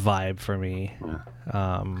vibe for me. Yeah.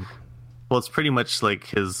 Well, it's pretty much like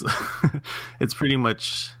his. It's pretty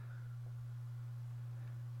much.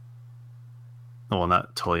 Well,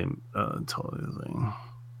 not totally. Totally.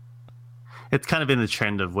 It's kind of in the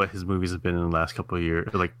trend of what his movies have been in the last couple of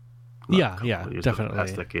years. Like, Yeah, years, definitely. the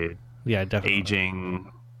past decade. Yeah, definitely.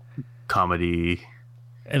 Aging, comedy.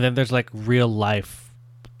 And then there's like real life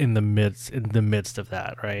in the midst of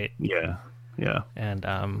that, right? Yeah, yeah. And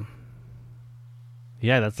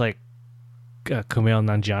yeah, that's like Kumail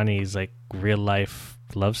Nanjiani's like real life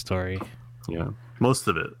love story. Yeah, most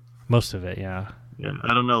of it. Most of it, yeah. Yeah,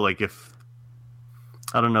 I don't know if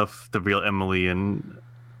the real Emily and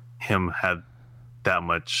him had that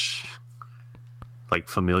much like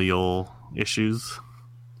familial issues.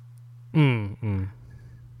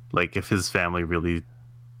 Like if his family really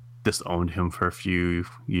disowned him for a few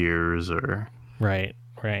years, or Right.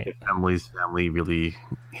 if Emily's family really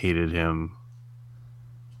hated him,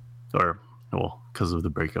 or well, because of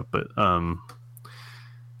the breakup. But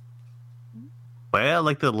yeah, I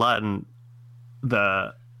liked it a lot, and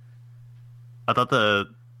I thought the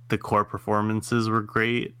core performances were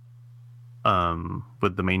great.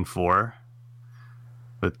 With the main four,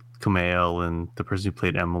 with Kumail and the person who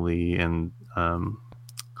played Emily, and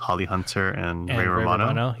Holly Hunter and Ray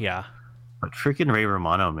Romano. Yeah. But freaking Ray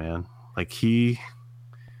Romano, man. Like I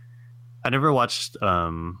never watched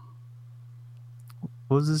what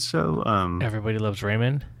was this show? Everybody Loves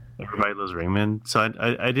Raymond. Everybody Loves Raymond. So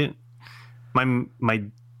I didn't my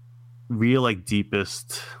real like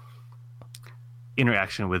deepest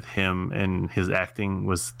interaction with him and his acting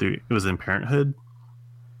was in Parenthood.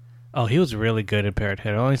 Oh, he was really good in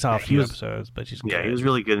Parenthood. I only saw a few episodes, but he's good. Yeah, he was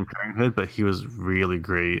really good in Parenthood, but he was really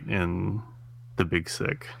great in The Big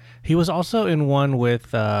Sick. He was also in one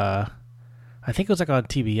with I think it was like on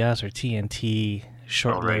TBS or TNT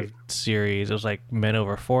short-lived series. It was like Men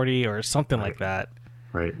Over 40 or something like that.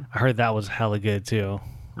 Right. I heard that was hella good too.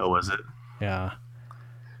 Oh, was it? Yeah.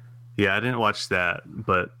 Yeah, I didn't watch that,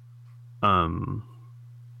 but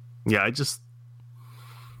yeah,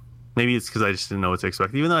 maybe it's because I just didn't know what to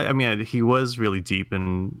expect. Even though, I mean, he was really deep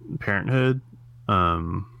in Parenthood,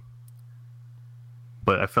 but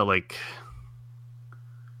I felt like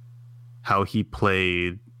how he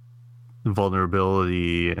played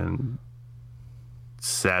vulnerability and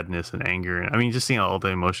sadness and anger. I mean, just seeing all the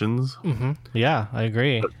emotions. Mm-hmm. Yeah, I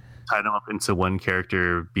agree. Tied him up into one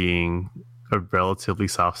character being a relatively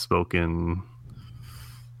soft-spoken,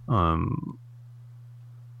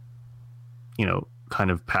 kind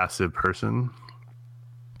of passive person.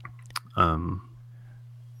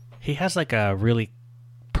 He has like a really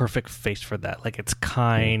perfect face for that. Like it's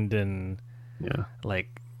kind and like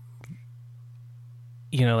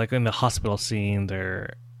like in the hospital scene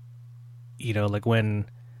there, like when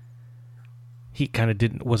he kind of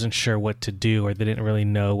wasn't sure what to do, or they didn't really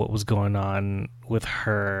know what was going on with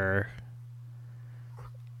her.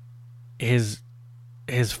 His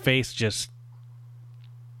face just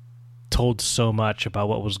told so much about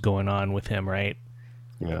what was going on with him, right?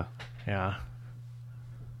 Yeah. Yeah.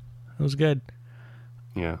 It was good.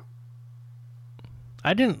 Yeah.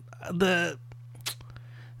 I didn't the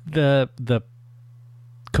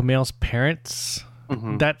Kumail's parents,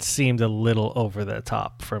 that seemed a little over the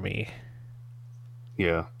top for me.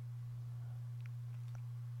 Yeah.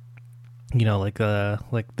 Like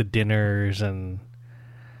the dinners and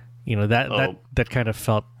that kind of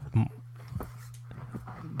felt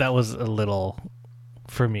that was a little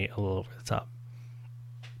over the top.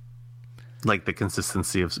 Like the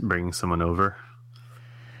consistency of bringing someone over.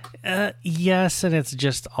 Yes, and it's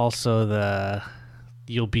just also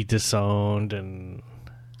you'll be disowned and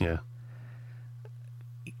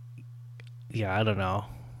yeah, I don't know.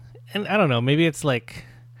 And I don't know, maybe it's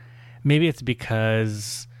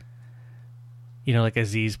because like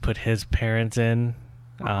Aziz put his parents in,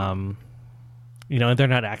 and they're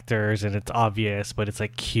not actors and it's obvious, but it's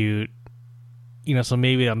like cute, so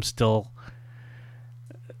maybe I'm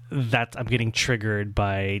getting triggered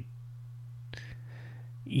by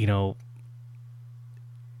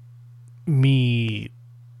me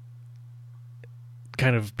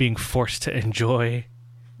kind of being forced to enjoy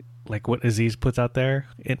like what Aziz puts out there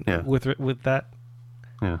with that.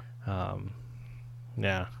 Yeah.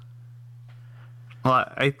 Yeah.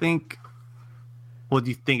 Well, I think. Well, do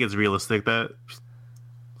you think it's realistic that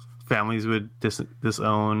families would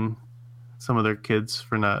disown some of their kids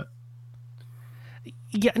for not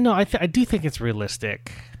Yeah, no, I do think it's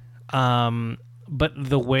realistic. But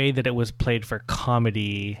the way that it was played for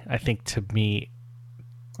comedy, I think to me,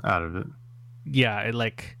 out of it. yeah,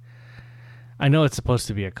 I know it's supposed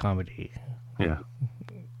to be a comedy, Yeah.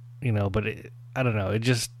 But I don't know. It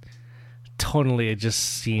just tonally, it just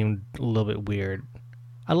seemed a little bit weird.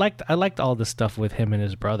 I liked all the stuff with him and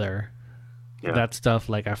his brother. Yeah. That stuff,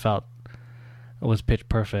 I felt was pitch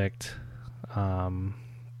perfect. Yeah,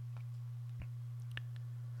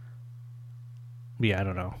 I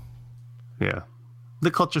don't know. Yeah.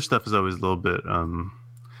 The culture stuff is always a little bit,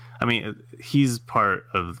 I mean, he's part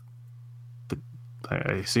of I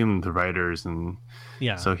assume the writers, and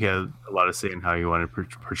Yeah. so he had a lot of say in how he wanted to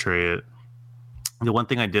portray it. The one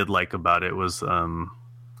thing I did like about it was,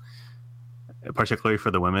 particularly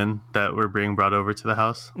for the women that were being brought over to the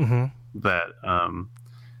house, that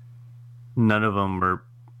none of them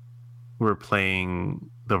were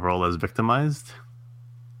playing the role as victimized,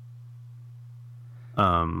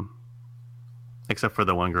 except for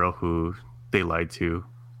the one girl who they lied to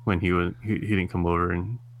when he didn't come over,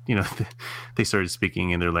 and they started speaking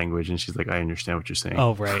in their language, and she's like, I understand what you're saying.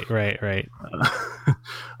 Oh, right.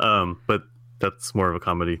 But that's more of a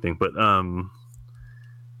comedy thing. But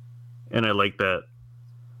and I like that,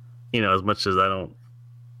 as much as I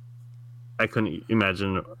couldn't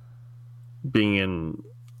imagine being in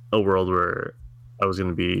a world where I was going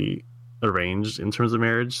to be arranged in terms of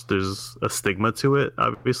marriage. There's a stigma to it,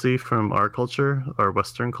 obviously, from our culture, our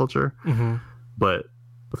Western culture. But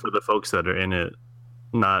for the folks that are in it,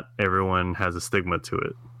 not everyone has a stigma to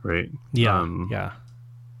it, right? Yeah,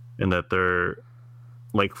 and that they're,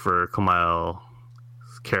 like, for Kamal's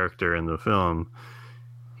character in the film,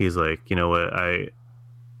 he's like, you know what, I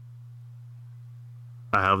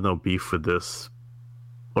have no beef with this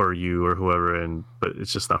or you or whoever, but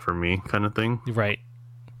it's just not for me, kind of thing. Right.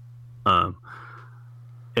 And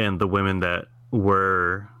the women that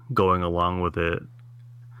were going along with it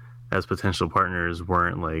as potential partners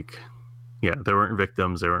weren't they weren't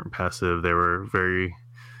victims, they weren't passive, they were very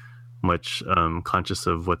much conscious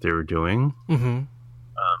of what they were doing.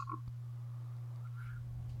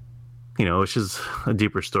 Which is a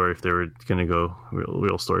deeper story if they were going to go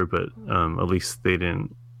real story, but at least they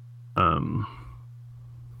didn't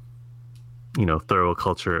throw a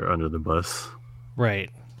culture under the bus. Right.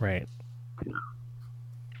 Yeah.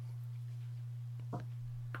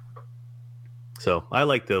 So I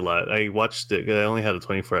liked it a lot. I watched it. I only had a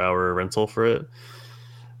 24-hour rental for it,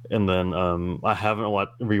 and then I haven't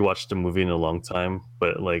rewatched the movie in a long time.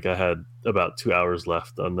 But I had about 2 hours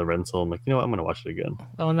left on the rental. I'm like, you know what? I'm gonna watch it again.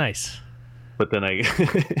 Oh, nice. But then it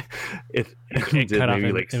did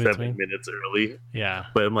maybe 7 minutes early. Yeah.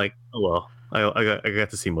 But I'm like, oh well, I got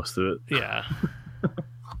to see most of it. Yeah.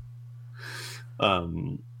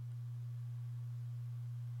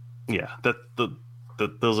 Yeah. That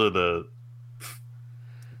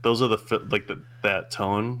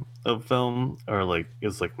tone of film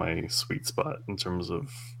is my sweet spot in terms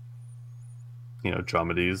of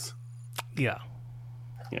dramedies. Yeah.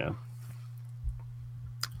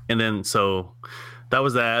 And then so that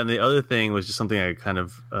was that, and the other thing was just something I kind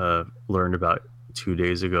of learned about 2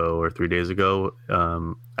 days ago or 3 days ago.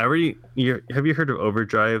 Have you heard of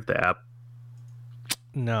Overdrive, the app?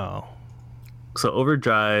 No. So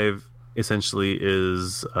Overdrive essentially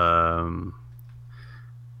is a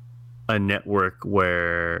network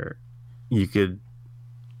where you could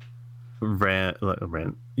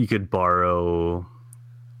you could borrow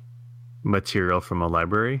material from a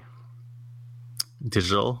library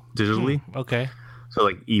digitally. Okay. So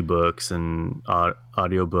ebooks and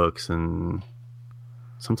audiobooks and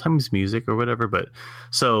sometimes music or whatever. But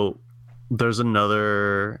so there's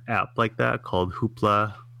another app like that called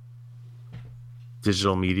Hoopla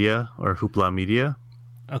Digital Media or Hoopla Media.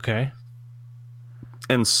 Okay.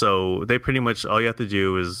 And so they pretty much, all you have to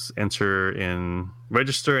do is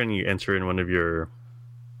register, and you enter in one of your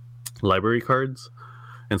library cards.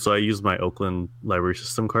 And so I used my Oakland library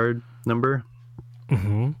system card number.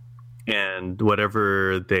 And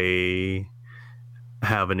whatever they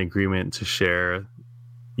have an agreement to share,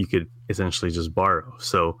 you could essentially just borrow.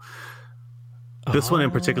 So this one in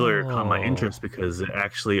particular caught my interest because it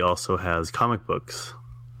actually also has comic books.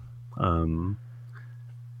 And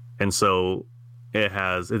so it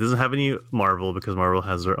doesn't have any Marvel because Marvel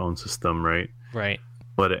has their own system, right? Right.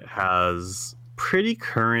 But it has pretty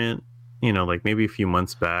current, maybe a few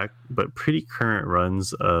months back, but pretty current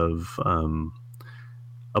runs of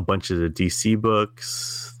a bunch of the DC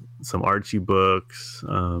books, some Archie books,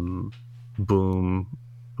 Boom,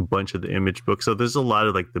 a bunch of the Image books. So there's a lot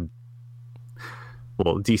of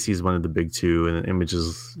DC is one of the big two, and then Image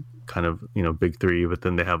is kind of, big three, but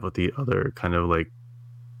then they have the other kind of like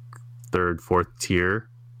third, fourth tier,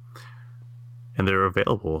 and they're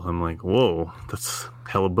available. I'm like, whoa, that's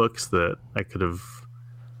hella books that I could have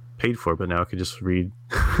paid for, but now I could just read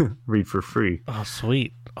read for free. Oh,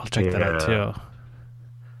 sweet. I'll check that out too.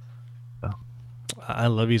 Yeah. I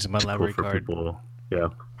love using my It's library cool for card. people. Yeah.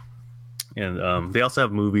 And they also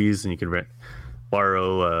have movies, and you can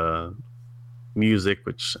borrow music,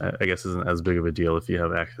 which I guess isn't as big of a deal if you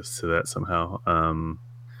have access to that somehow.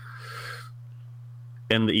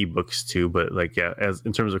 And the ebooks too, but like, yeah, as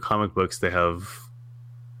in terms of comic books, they have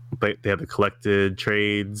the collected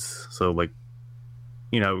trades. So like,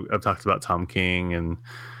 I've talked about Tom King and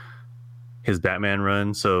his Batman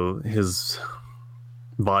run. So his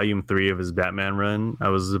volume 3 of his Batman run, I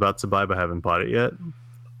was about to buy, but I haven't bought it yet.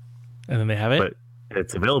 And then they have it? But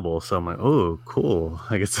it's available. So I'm like, oh, cool.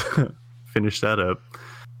 I get to finish that up.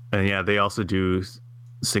 And yeah, they also do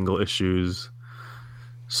single issues.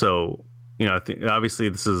 So, I think obviously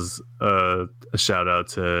this is a shout out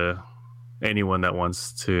to anyone that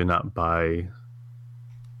wants to not buy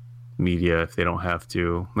media if they don't have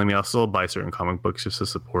to. I mean, I'll still buy certain comic books just to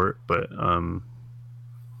support, but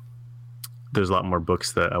there's a lot more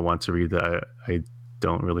books that I want to read that I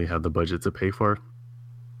don't really have the budget to pay for.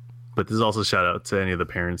 But this is also a shout out to any of the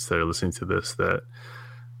parents that are listening to this, that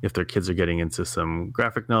if their kids are getting into some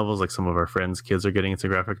graphic novels, like some of our friends' kids are getting into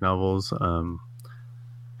graphic novels,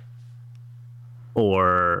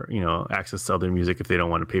 or access to other music if they don't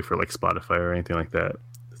want to pay for like Spotify or anything like that,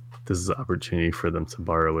 this is an opportunity for them to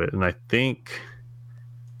borrow it. And I think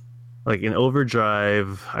like in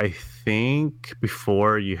Overdrive, I think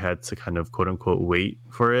before you had to kind of quote unquote wait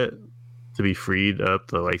for it to be freed up,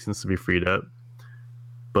 the license to be freed up.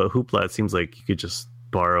 But Hoopla, it seems like you could just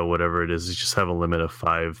borrow whatever it is. You just have a limit of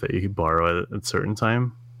 5 that you can borrow at a certain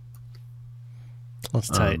time. That's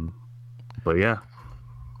tight. But yeah,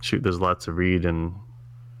 shoot, there's a lot to read and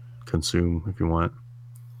consume if you want.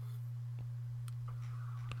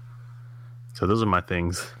 So those are my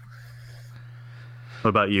things. What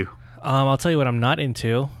about you? I'll tell you what I'm not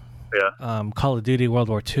into. Yeah. Call of Duty World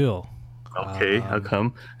War II. Okay, how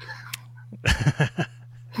come?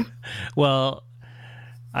 Well,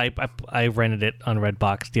 I rented it on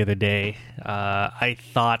Redbox the other day. I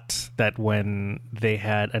thought that when they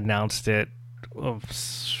had announced it,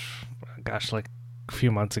 like a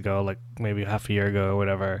few months ago, like maybe half a year ago or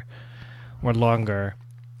whatever, or longer,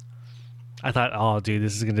 I thought, oh, dude,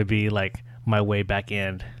 this is going to be like my way back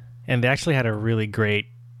in. And they actually had a really great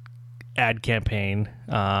ad campaign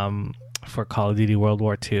for Call of Duty World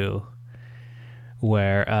War II.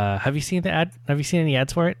 Where have you seen the ad? Have you seen any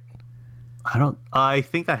ads for it? I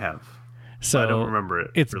think I have. So I don't remember it.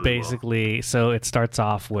 It's really basically well. So it starts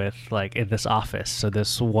off with like in this office. So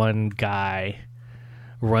this one guy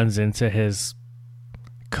runs into his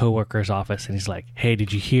coworker's office and he's like, "Hey,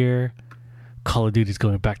 did you hear? Call of Duty's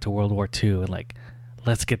going back to World War II, and like,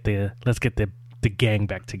 let's get the gang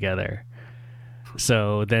back together."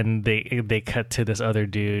 So then they cut to this other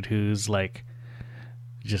dude who's like,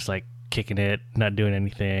 just like kicking it, not doing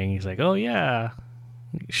anything. He's like, "Oh yeah,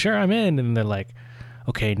 sure, I'm in." And they're like,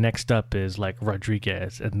 "Okay, next up is like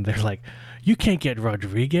Rodriguez," and they're like, "You can't get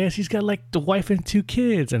Rodriguez. He's got like the wife and 2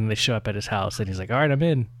 kids." And they show up at his house, and he's like, "All right, I'm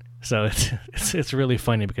in." So it's really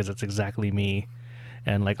funny because it's exactly me,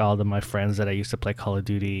 and like all of my friends that I used to play Call of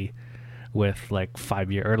Duty with like 4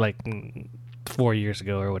 years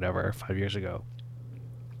ago or whatever, 5 years ago.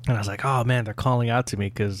 And I was like, "Oh man, they're calling out to me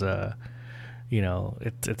because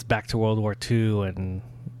it's back to World War II, and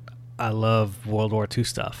I love World War II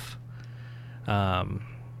stuff."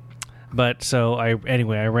 But so I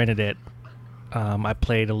rented it. I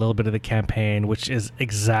played a little bit of the campaign, which is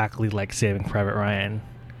exactly like Saving Private Ryan.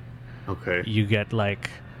 Okay. You get like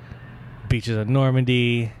beaches of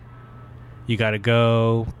Normandy. You got to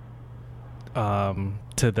go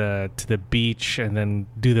to the beach and then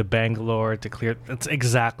do the Bangalore to clear. It's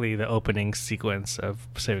exactly the opening sequence of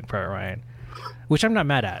Saving Private Ryan, which I'm not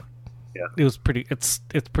mad at. Yeah. It was pretty. It's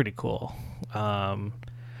pretty cool. And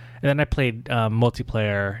then I played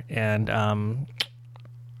multiplayer, and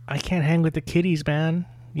I can't hang with the kiddies, man.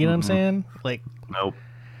 You know what I'm saying? Like, nope.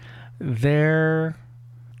 Their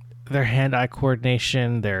hand-eye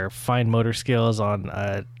coordination, their fine motor skills on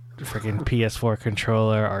a freaking PS4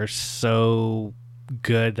 controller are so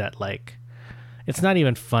good that like it's not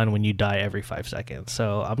even fun when you die every 5 seconds.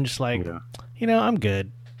 So I'm just like, I'm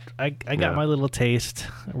good. I got my little taste.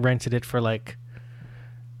 Rented it for like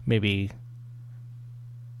maybe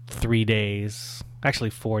 3 days,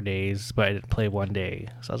 actually 4 days, but I didn't play one day.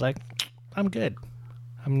 So I was like, I'm good.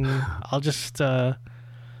 I'll just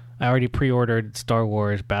I already pre-ordered Star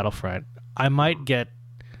Wars Battlefront. I might get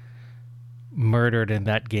murdered in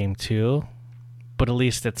that game too, but at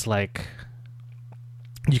least it's like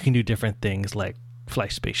you can do different things like fly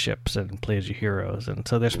spaceships and play as your heroes, and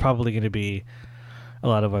so there's probably going to be a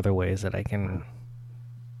lot of other ways that I can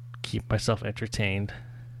keep myself entertained.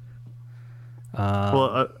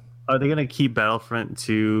 Well, are they going to keep Battlefront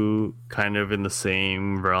 2 kind of in the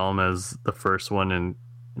same realm as the first one and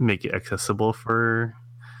make it accessible for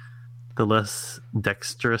the less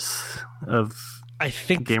dexterous of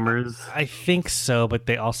gamers? I think so, but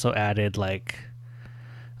they also added like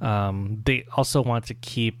they also want to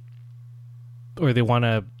keep, or they want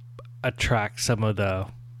to attract some of the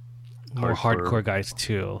more hardcore guys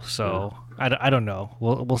too. So yeah. I don't know.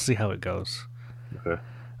 We'll see how it goes. Okay.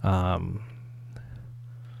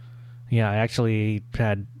 Yeah, I actually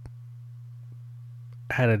had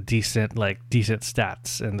a decent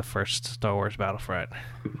stats in the first Star Wars Battlefront,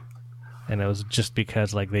 and it was just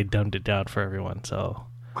because like they dumbed it down for everyone. So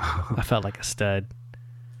I felt like a stud.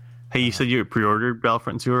 Hey, you said you pre-ordered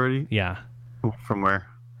Battlefront 2 already? Yeah. From where?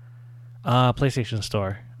 PlayStation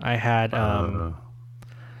Store. I had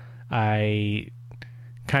I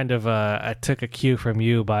kind of I took a cue from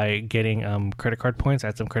you by getting credit card points. I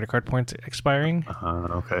had some credit card points expiring.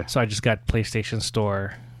 Okay. So I just got PlayStation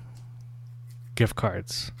Store gift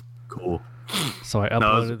cards. Cool. So I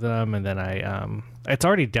uploaded them, and then it's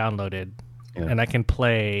already downloaded, and I can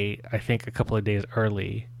play I think a couple of days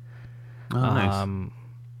early. Oh, nice.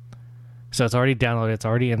 So it's already downloaded, it's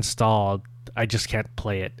already installed. I just can't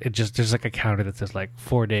play it. There's like a counter that says like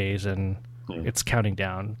 4 days, and it's counting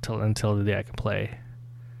down until the day I can play.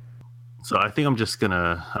 So I think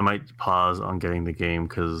I might pause on getting the game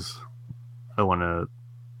because I want to.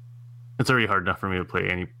 It's already hard enough for me to play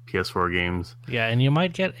any PS4 games. Yeah, and you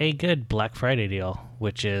might get a good Black Friday deal,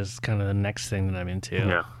 which is kind of the next thing that I'm into.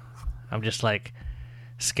 Yeah. I'm just like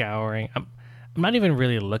scouring. I'm not even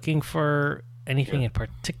really looking for anything in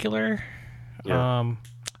particular. Yeah.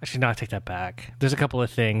 Actually, no, I take that back. There's a couple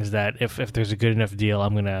of things that if there's a good enough deal,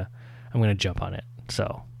 I'm gonna jump on it.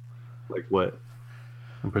 So, like what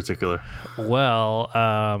in particular? Well,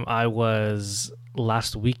 I was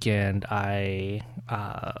last weekend. I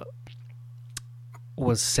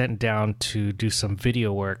was sent down to do some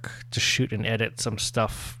video work to shoot and edit some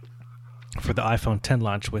stuff for the iPhone 10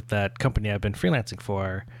 launch with that company I've been freelancing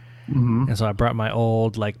for. Mm-hmm. And so I brought my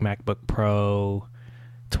old like MacBook Pro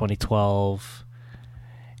 2012,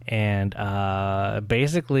 and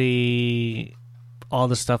basically all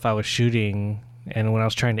the stuff I was shooting, and when I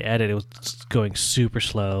was trying to edit, it was going super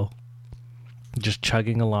slow, just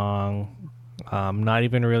chugging along, not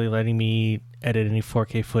even really letting me edit any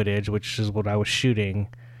 4K footage, which is what I was shooting.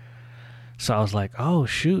 So I was like, oh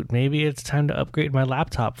shoot, maybe it's time to upgrade my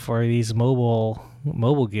laptop for these mobile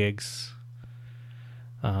gigs.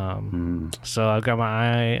 So I've got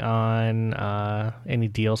my eye on any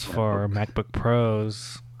deals for MacBook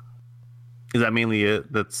Pros. Is that mainly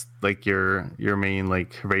it? That's like your main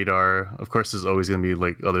like radar. Of course, there's always going to be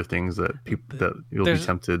like other things that you'll be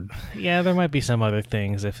tempted. Yeah, there might be some other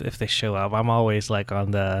things if they show up. I'm always like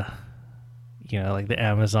on the, like the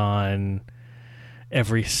Amazon.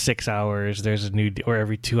 Every 6 hours there's a new or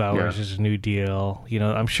every 2 hours there's a new deal.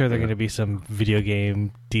 I'm sure there are going to be some video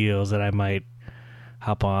game deals that I might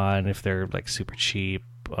hop on if they're like super cheap.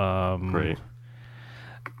 Right.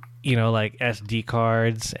 Like SD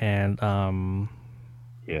cards and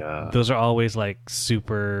those are always like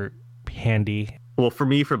super handy. Well, for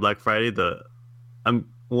me, for Black Friday, I'm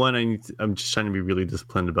just trying to be really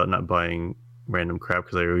disciplined about not buying random crap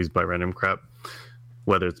because I always buy random crap,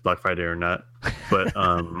 whether it's Black Friday or not. But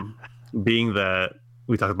being that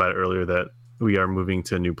we talked about it earlier that we are moving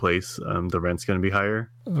to a new place, the rent's going to be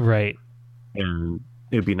higher, right? And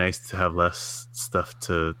it'd be nice to have less stuff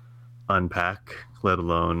to unpack, let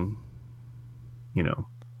alone,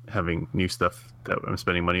 having new stuff that I'm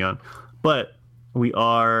spending money on. But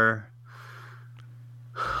I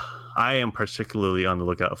am particularly on the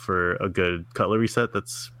lookout for a good cutlery set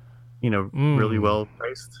that's, really well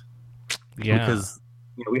priced. Yeah. Because,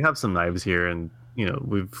 we have some knives here and,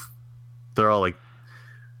 they're all like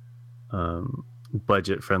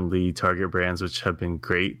budget friendly Target brands, which have been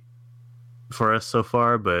great for us so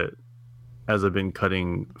far. But as I've been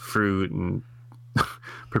cutting fruit and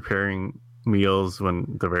preparing meals,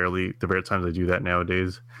 when the rare times I do that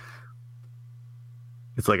nowadays,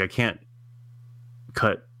 it's like I can't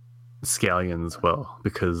cut scallions well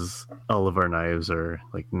because all of our knives are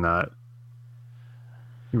like not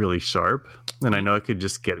really sharp, and I know I could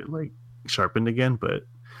just get it like sharpened again, but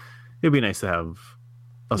it'd be nice to have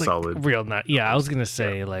a solid real knife. Yeah, I was gonna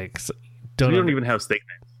say like we don't even have steak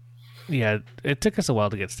knives. Yeah, it took us a while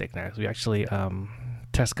to get steak knives. We actually,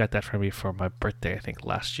 Tess got that for me for my birthday, I think,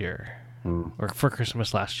 last year. Or for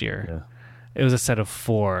Christmas last year. Yeah. It was a set of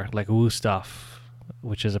 4, like Wusthof,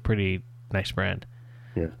 which is a pretty nice brand.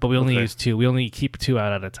 Yeah. But we only use 2. We only keep 2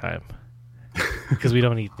 out at a time. Because we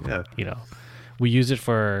don't eat, we use it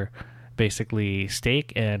for basically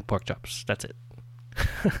steak and pork chops. That's it.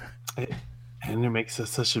 And it makes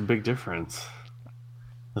such a big difference.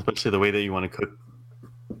 Especially the way that you want to cook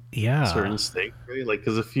certain steak, right? Like,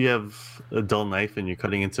 because if you have a dull knife and you're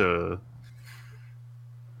cutting into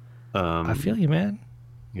I feel you, man.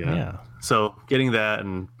 Yeah. So getting that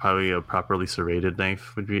and probably a properly serrated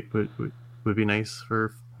knife would be nice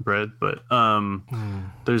for bread. But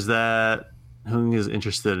there's that. Who is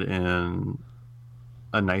interested in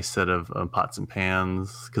a nice set of pots and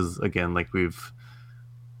pans? Because again, like we've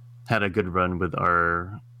had a good run with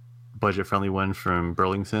our budget-friendly one from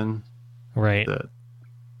Burlington, right? That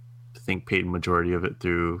I think paid majority of it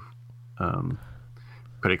through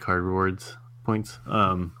credit card rewards points.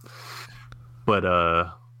 But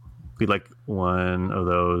we'd like one of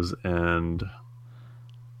those, and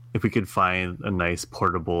if we could find a nice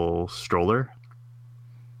portable stroller,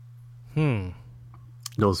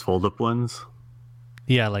 those fold-up ones.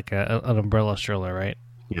 Yeah, like an umbrella stroller, right?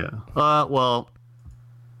 Yeah. Well,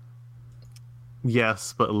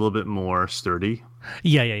 yes, but a little bit more sturdy.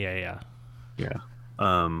 Yeah.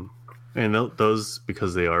 And those,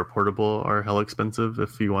 because they are portable, are hell expensive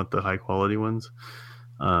if you want the high quality ones.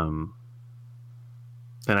 And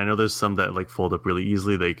I know there's some that like fold up really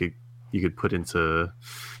easily that you could put into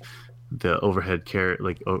the overhead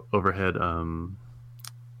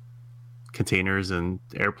containers and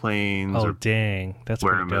airplanes. Oh, dang, that's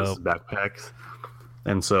wear pretty them as dope. backpacks.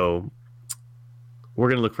 And so we're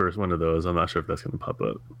gonna look for one of those. I'm not sure if that's gonna pop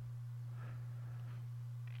up.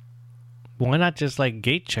 Why not just like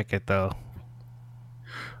gate check it though?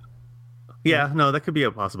 Yeah, no, that could be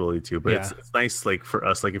a possibility too. But Yeah. it's nice, like for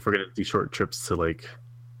us, like if we're gonna do short trips to like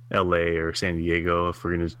LA or San Diego, if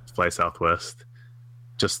we're gonna fly Southwest,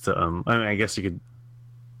 just to I mean, I guess you could.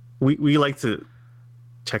 We like to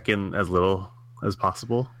check in as little as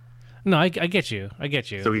possible, No, I get you.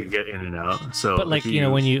 so we can get in and out. So, But like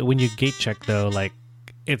if when you gate check though, like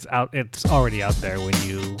it's already out there when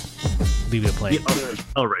you leave the plane. Yeah,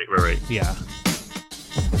 oh, right. Yeah.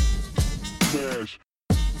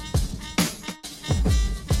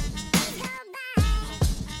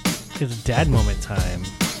 It's dad moment time.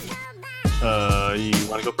 You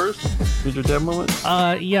want to go first? Who's your dad moment?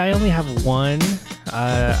 Yeah, I only have one.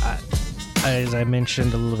 As I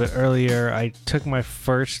mentioned a little bit earlier, I took my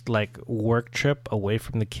first like work trip away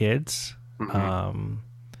from the kids.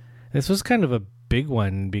 This was kind of a big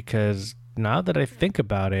one because now that I think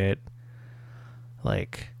about it,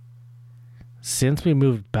 like since we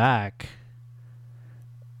moved back,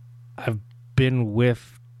 I've been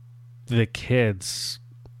with the kids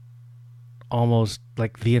almost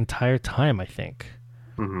like the entire time, I think.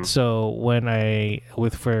 So when I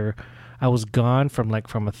was gone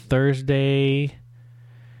from a Thursday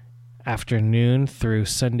afternoon through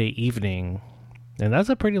Sunday evening, and that's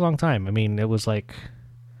a pretty long time. I mean, it was like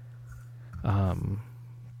that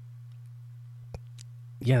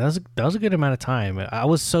was a good amount of time. I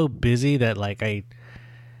was so busy that like I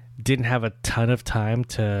didn't have a ton of time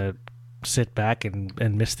to sit back and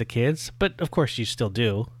miss the kids, but of course you still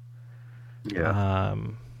do. Yeah.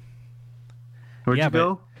 Where'd you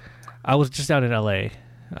go? I was just out in LA.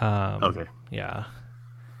 Okay. Yeah.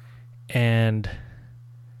 And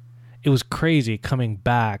it was crazy coming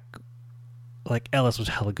back. Like Ellis was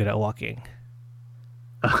hella good at walking.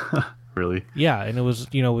 Really? Yeah, and it was,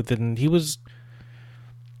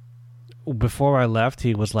 before I left,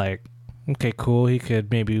 he was like, okay, cool. He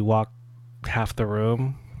could maybe walk half the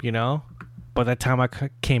room, By the time I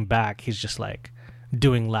came back, he's just like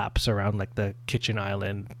doing laps around like the kitchen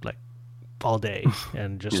island, like all day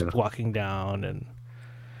and just walking down. And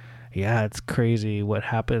yeah, it's crazy what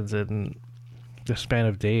happens in the span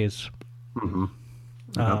of days.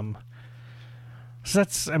 So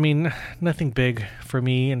that's, nothing big for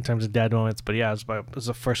me in terms of dad moments, but yeah, it was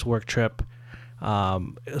the first work trip.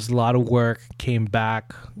 It was a lot of work. Came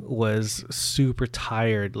back, was super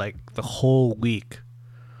tired. Like the whole week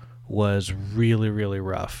was really, really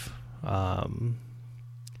rough.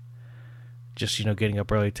 Just getting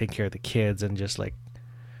up early, taking care of the kids, and just like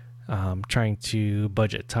trying to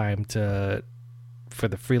budget time for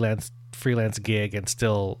the freelance gig, and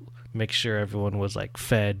still make sure everyone was like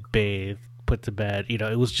fed, bathed, put to bed.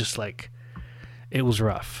 It was just like it was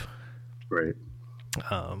rough. Right.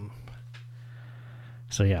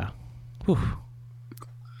 So yeah. Whew.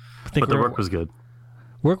 But the work was good.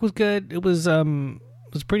 Work was good. It was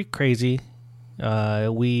pretty crazy.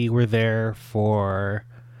 We were there for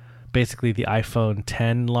basically the iPhone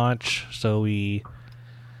 10 launch, so we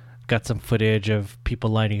got some footage of people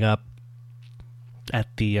lining up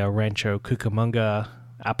at the Rancho Cucamonga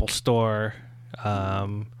Apple Store.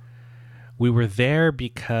 We were there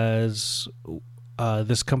because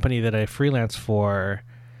this company that I freelance for,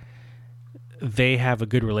 they have a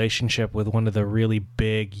good relationship with one of the really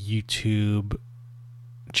big YouTube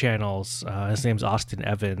channels. His name's Austin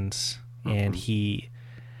Evans, and he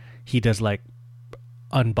does like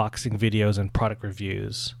unboxing videos and product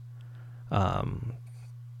reviews.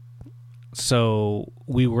 So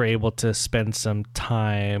we were able to spend some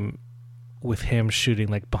time with him shooting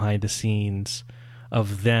like behind the scenes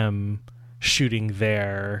of them shooting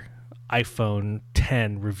their iPhone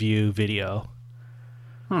 10 review video.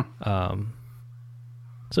 So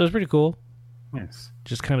it was pretty cool. Yes.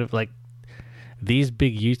 Just kind of like these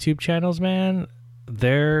big YouTube channels, man,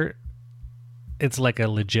 it's like a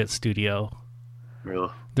legit studio. Really?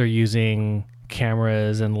 They're using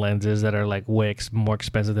cameras and lenses that are like way more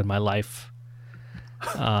expensive than my life.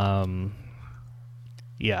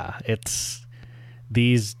 Yeah, it's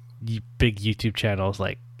these big YouTube channels,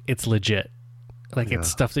 like it's legit. Like it's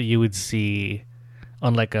stuff that you would see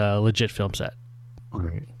on like a legit film set.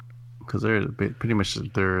 Right. Because they're pretty much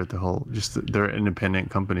they're an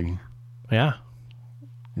independent company. Yeah.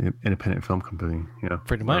 Independent film company. Yeah.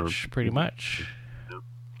 Pretty much. Yeah.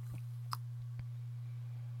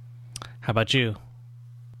 How about you?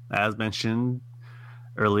 As mentioned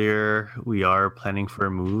earlier, we are planning for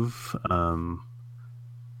a move.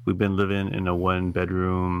 We've been living in a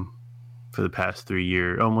 1-bedroom for the past 3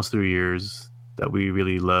 years, almost 3 years, that we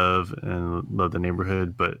really love and love the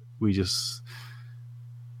neighborhood, but we just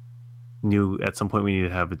knew at some point we needed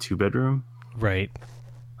to have a 2-bedroom. Right.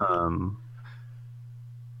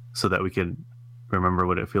 So that we could remember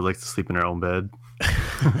what it feels like to sleep in our own bed.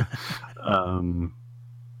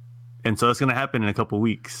 And so it's going to happen in a couple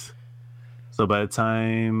weeks. So by the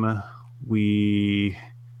time we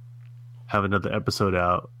have another episode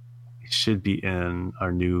out, it should be in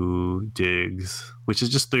our new digs, which is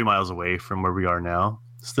just 3 miles away from where we are now.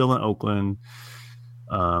 Still in Oakland,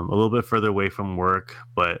 a little bit further away from work,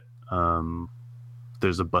 but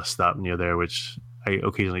there's a bus stop near there, which I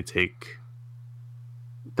occasionally take,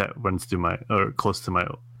 that runs through close to my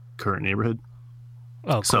current neighborhood.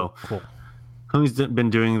 Oh, cool. So cool. Who's been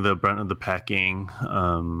doing the brunt of the packing,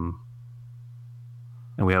 and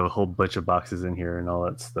we have a whole bunch of boxes in here and all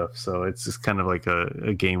that stuff. So it's just kind of like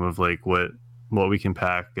a game of like what we can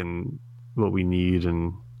pack and what we need,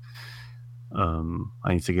 and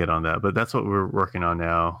I need to get on that. But that's what we're working on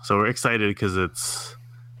now. So we're excited because it's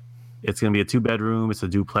going to be a 2-bedroom. It's a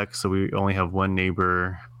duplex, so we only have one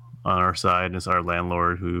neighbor on our side, and it's our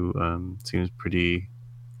landlord, who seems pretty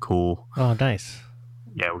cool. Oh, nice.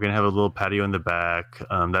 Yeah, we're going to have a little patio in the back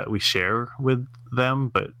that we share with them,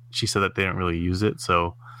 but she said that they don't really use it.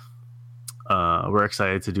 So we're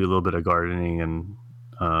excited to do a little bit of gardening and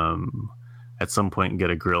at some point get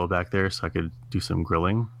a grill back there so I could do some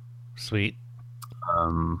grilling. Sweet.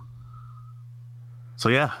 So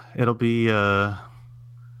yeah, it'll be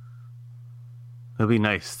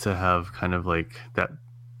nice to have kind of like that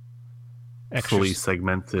fully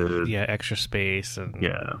segmented. Yeah, extra space. And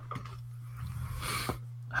yeah.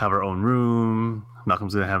 Have our own room.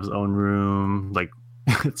 Malcolm's gonna have his own room. Like,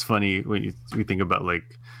 it's funny when we think about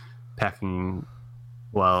like packing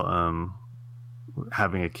while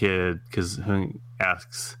having a kid, because he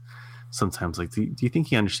asks sometimes like, do you think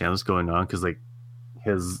he understands what's going on? Because like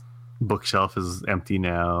his bookshelf is empty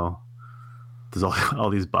now. There's all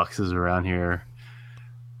these boxes around here.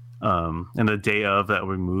 And the day of that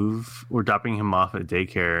we move, we're dropping him off at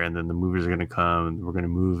daycare, and then the movers are going to come and we're going to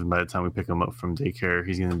move. And by the time we pick him up from daycare,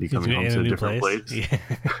 he's going to be coming home to a different place. Yeah.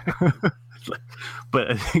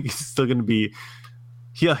 But I think he's still going to be,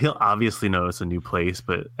 he'll obviously know it's a new place,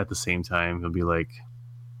 but at the same time, he'll be like,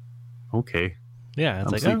 okay, yeah,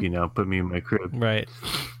 I'm sleepy now. Put me in my crib. Right.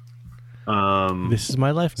 This is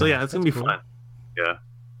my life now. So yeah, it's going to be fun. Yeah.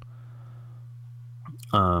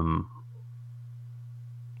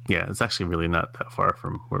 Yeah, it's actually really not that far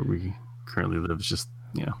from where we currently live. It's just,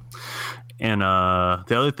 And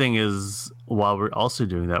the other thing is, while we're also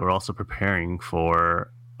doing that, we're also preparing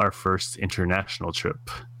for our first international trip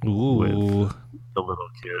with the little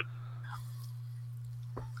kid.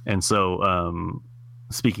 And so,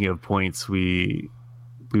 speaking of points, we've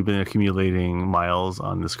been accumulating miles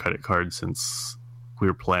on this credit card since we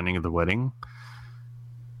were planning the wedding.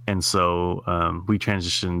 And so we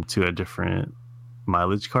transitioned to a different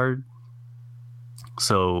mileage card.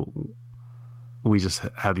 So we just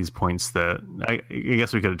have these points that I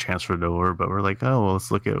guess we could have transferred over, but we're like, oh, well,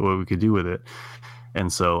 let's look at what we could do with it.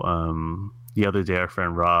 And so the other day, our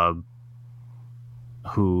friend Rob,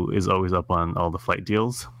 who is always up on all the flight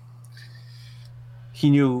deals, he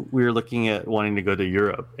knew we were looking at wanting to go to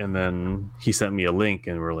Europe, and then he sent me a link,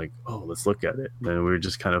 and we're like, oh, let's look at it. And we were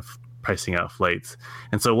just kind of pricing out flights.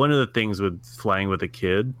 And so one of the things with flying with a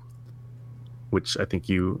kid, which I think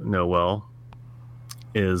you know well,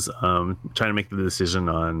 is trying to make the decision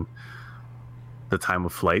on the time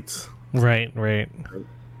of flights. Right.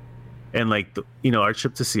 And like, our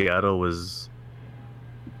trip to Seattle was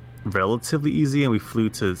relatively easy, and we flew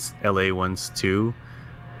to LA once too.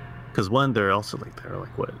 Because they're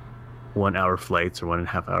like what, 1 hour flights or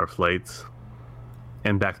 1.5 hour flights.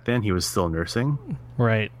 And back then he was still nursing.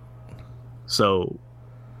 Right. So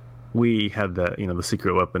we had that, the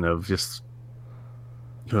secret weapon of just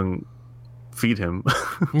feed him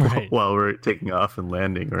right. while we're taking off and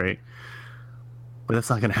landing, right? But that's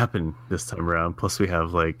not going to happen this time around. Plus we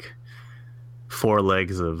have like 4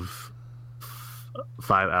 legs of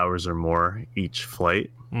 5 hours or more each flight.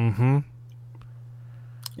 Mm-hmm.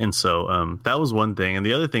 And so that was one thing. And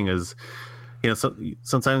the other thing is,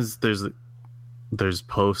 sometimes there's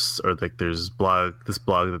posts, or like there's this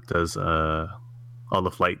blog that does all the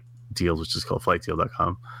flight deals, which is called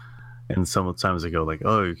flightdeal.com. And sometimes they go like,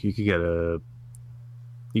 oh, you could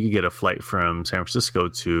get a flight from San Francisco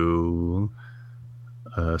to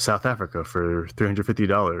South Africa for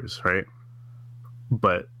 $350, right?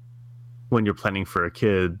 But when you're planning for a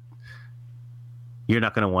kid, you're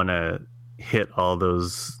not going to want to hit all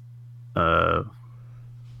those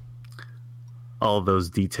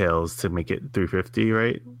details to make it 350,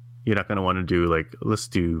 right? You're not going to want to do like, let's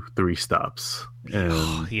do 3 stops.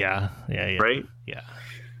 And, yeah. Right? Yeah.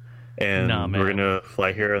 And we're going to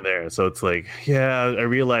fly here and there. So it's like, yeah, I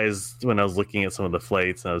realized when I was looking at some of the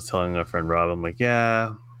flights, and I was telling my friend Rob, I'm like,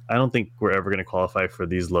 yeah, I don't think we're ever going to qualify for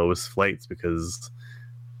these lowest flights, because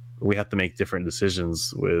we have to make different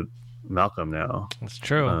decisions with Malcolm now. It's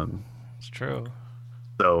true. It's true.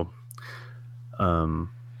 So,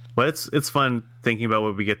 but it's fun thinking about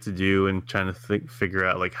what we get to do and trying to figure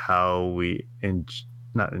out like how we're going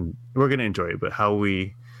to enjoy it, but how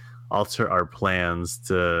we alter our plans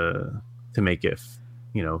to make it,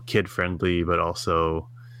 kid friendly, but also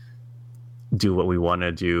do what we want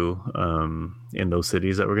to do in those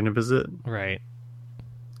cities that we're going to visit. Right.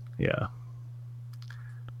 Yeah.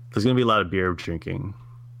 There's going to be a lot of beer drinking,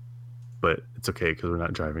 but it's okay because we're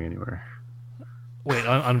not driving anywhere. Wait,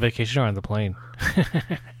 on vacation or on the plane?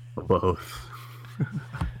 Both.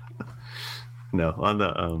 No, on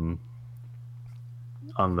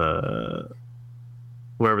the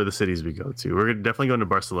wherever the cities we go to. We're definitely going to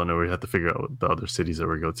Barcelona. We have to figure out the other cities that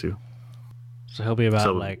we go to. So he'll be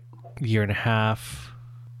about like a year and a half.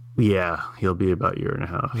 Yeah, he'll be about a year and a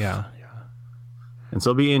half. Yeah. And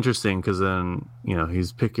so it'll be interesting because then,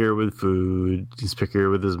 he's pickier with food. He's pickier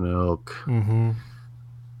with his milk. Mm-hmm.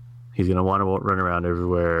 He's going to want to run around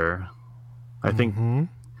everywhere. I think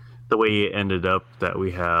the way it ended up that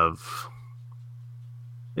we have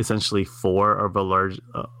essentially 4 of a large...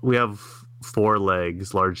 we have 4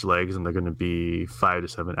 legs, large legs, and they're going to be 5 to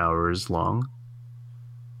 7 hours long.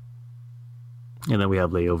 And then we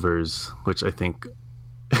have layovers, which I think...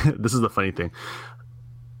 this is the funny thing.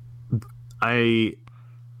 I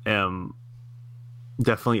am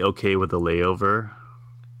definitely okay with a layover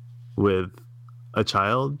with a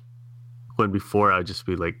child, when before I'd just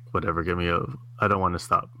be like, whatever, I don't want to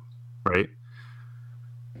stop, right?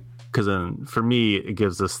 Because then for me, it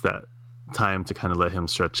gives us that time to kind of let him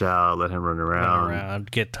stretch out, let him run around,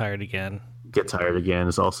 get tired again.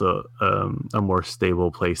 It's also a more stable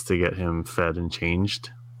place to get him fed and changed.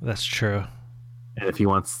 That's true. And if he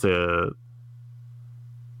wants to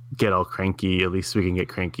get all cranky, at least we can get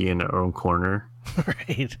cranky in our own corner.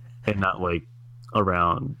 Right. And not like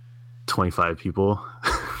around 25 people.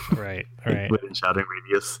 Right. Within shouting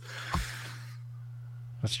radius.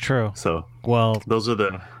 That's true. So, well, those are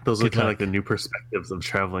kind of like the new perspectives of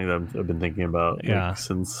traveling that I've been thinking about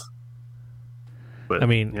since. But I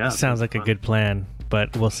mean, it sounds like a good plan,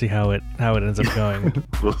 but we'll see how it ends up going.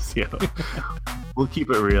 We'll see we'll keep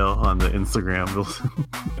it real on the Instagram.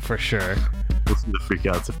 For sure. We'll see the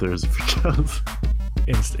freakouts if there's freakouts.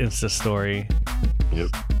 Insta story. Yep.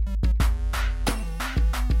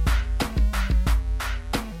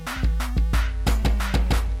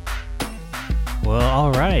 Well,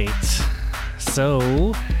 all right.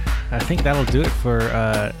 So, I think that'll do it for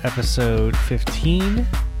episode 15.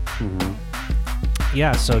 Mm-hmm.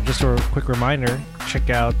 Yeah, so just a quick reminder, check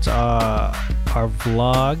out our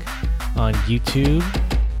vlog on YouTube.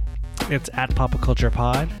 It's at Pop Culture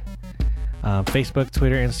Pod. Facebook,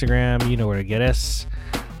 Twitter, Instagram, you know where to get us.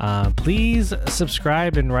 Please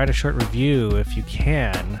subscribe and write a short review if you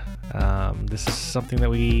can. This is something that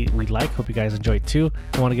we like. Hope you guys enjoy it too.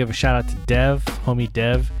 I want to give a shout out to Dev, homie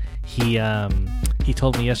Dev. He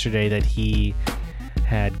told me yesterday that he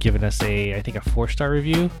had given us I think a 4-star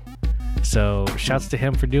review. So shouts to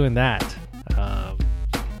him for doing that.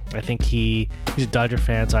 I think he's a Dodger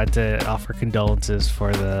fan, so I had to offer condolences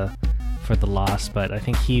for the loss. But I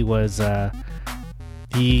think he was I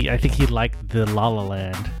think he liked the La La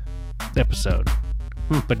Land episode.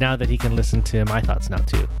 But now that he can listen to my thoughts now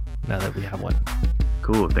too, now that we have one.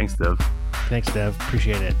 Cool. Thanks, Dev. Thanks, Dev.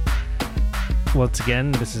 Appreciate it. Once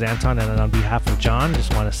again, this is Anton, and on behalf of John,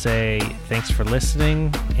 just want to say thanks for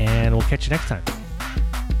listening, and we'll catch you next time.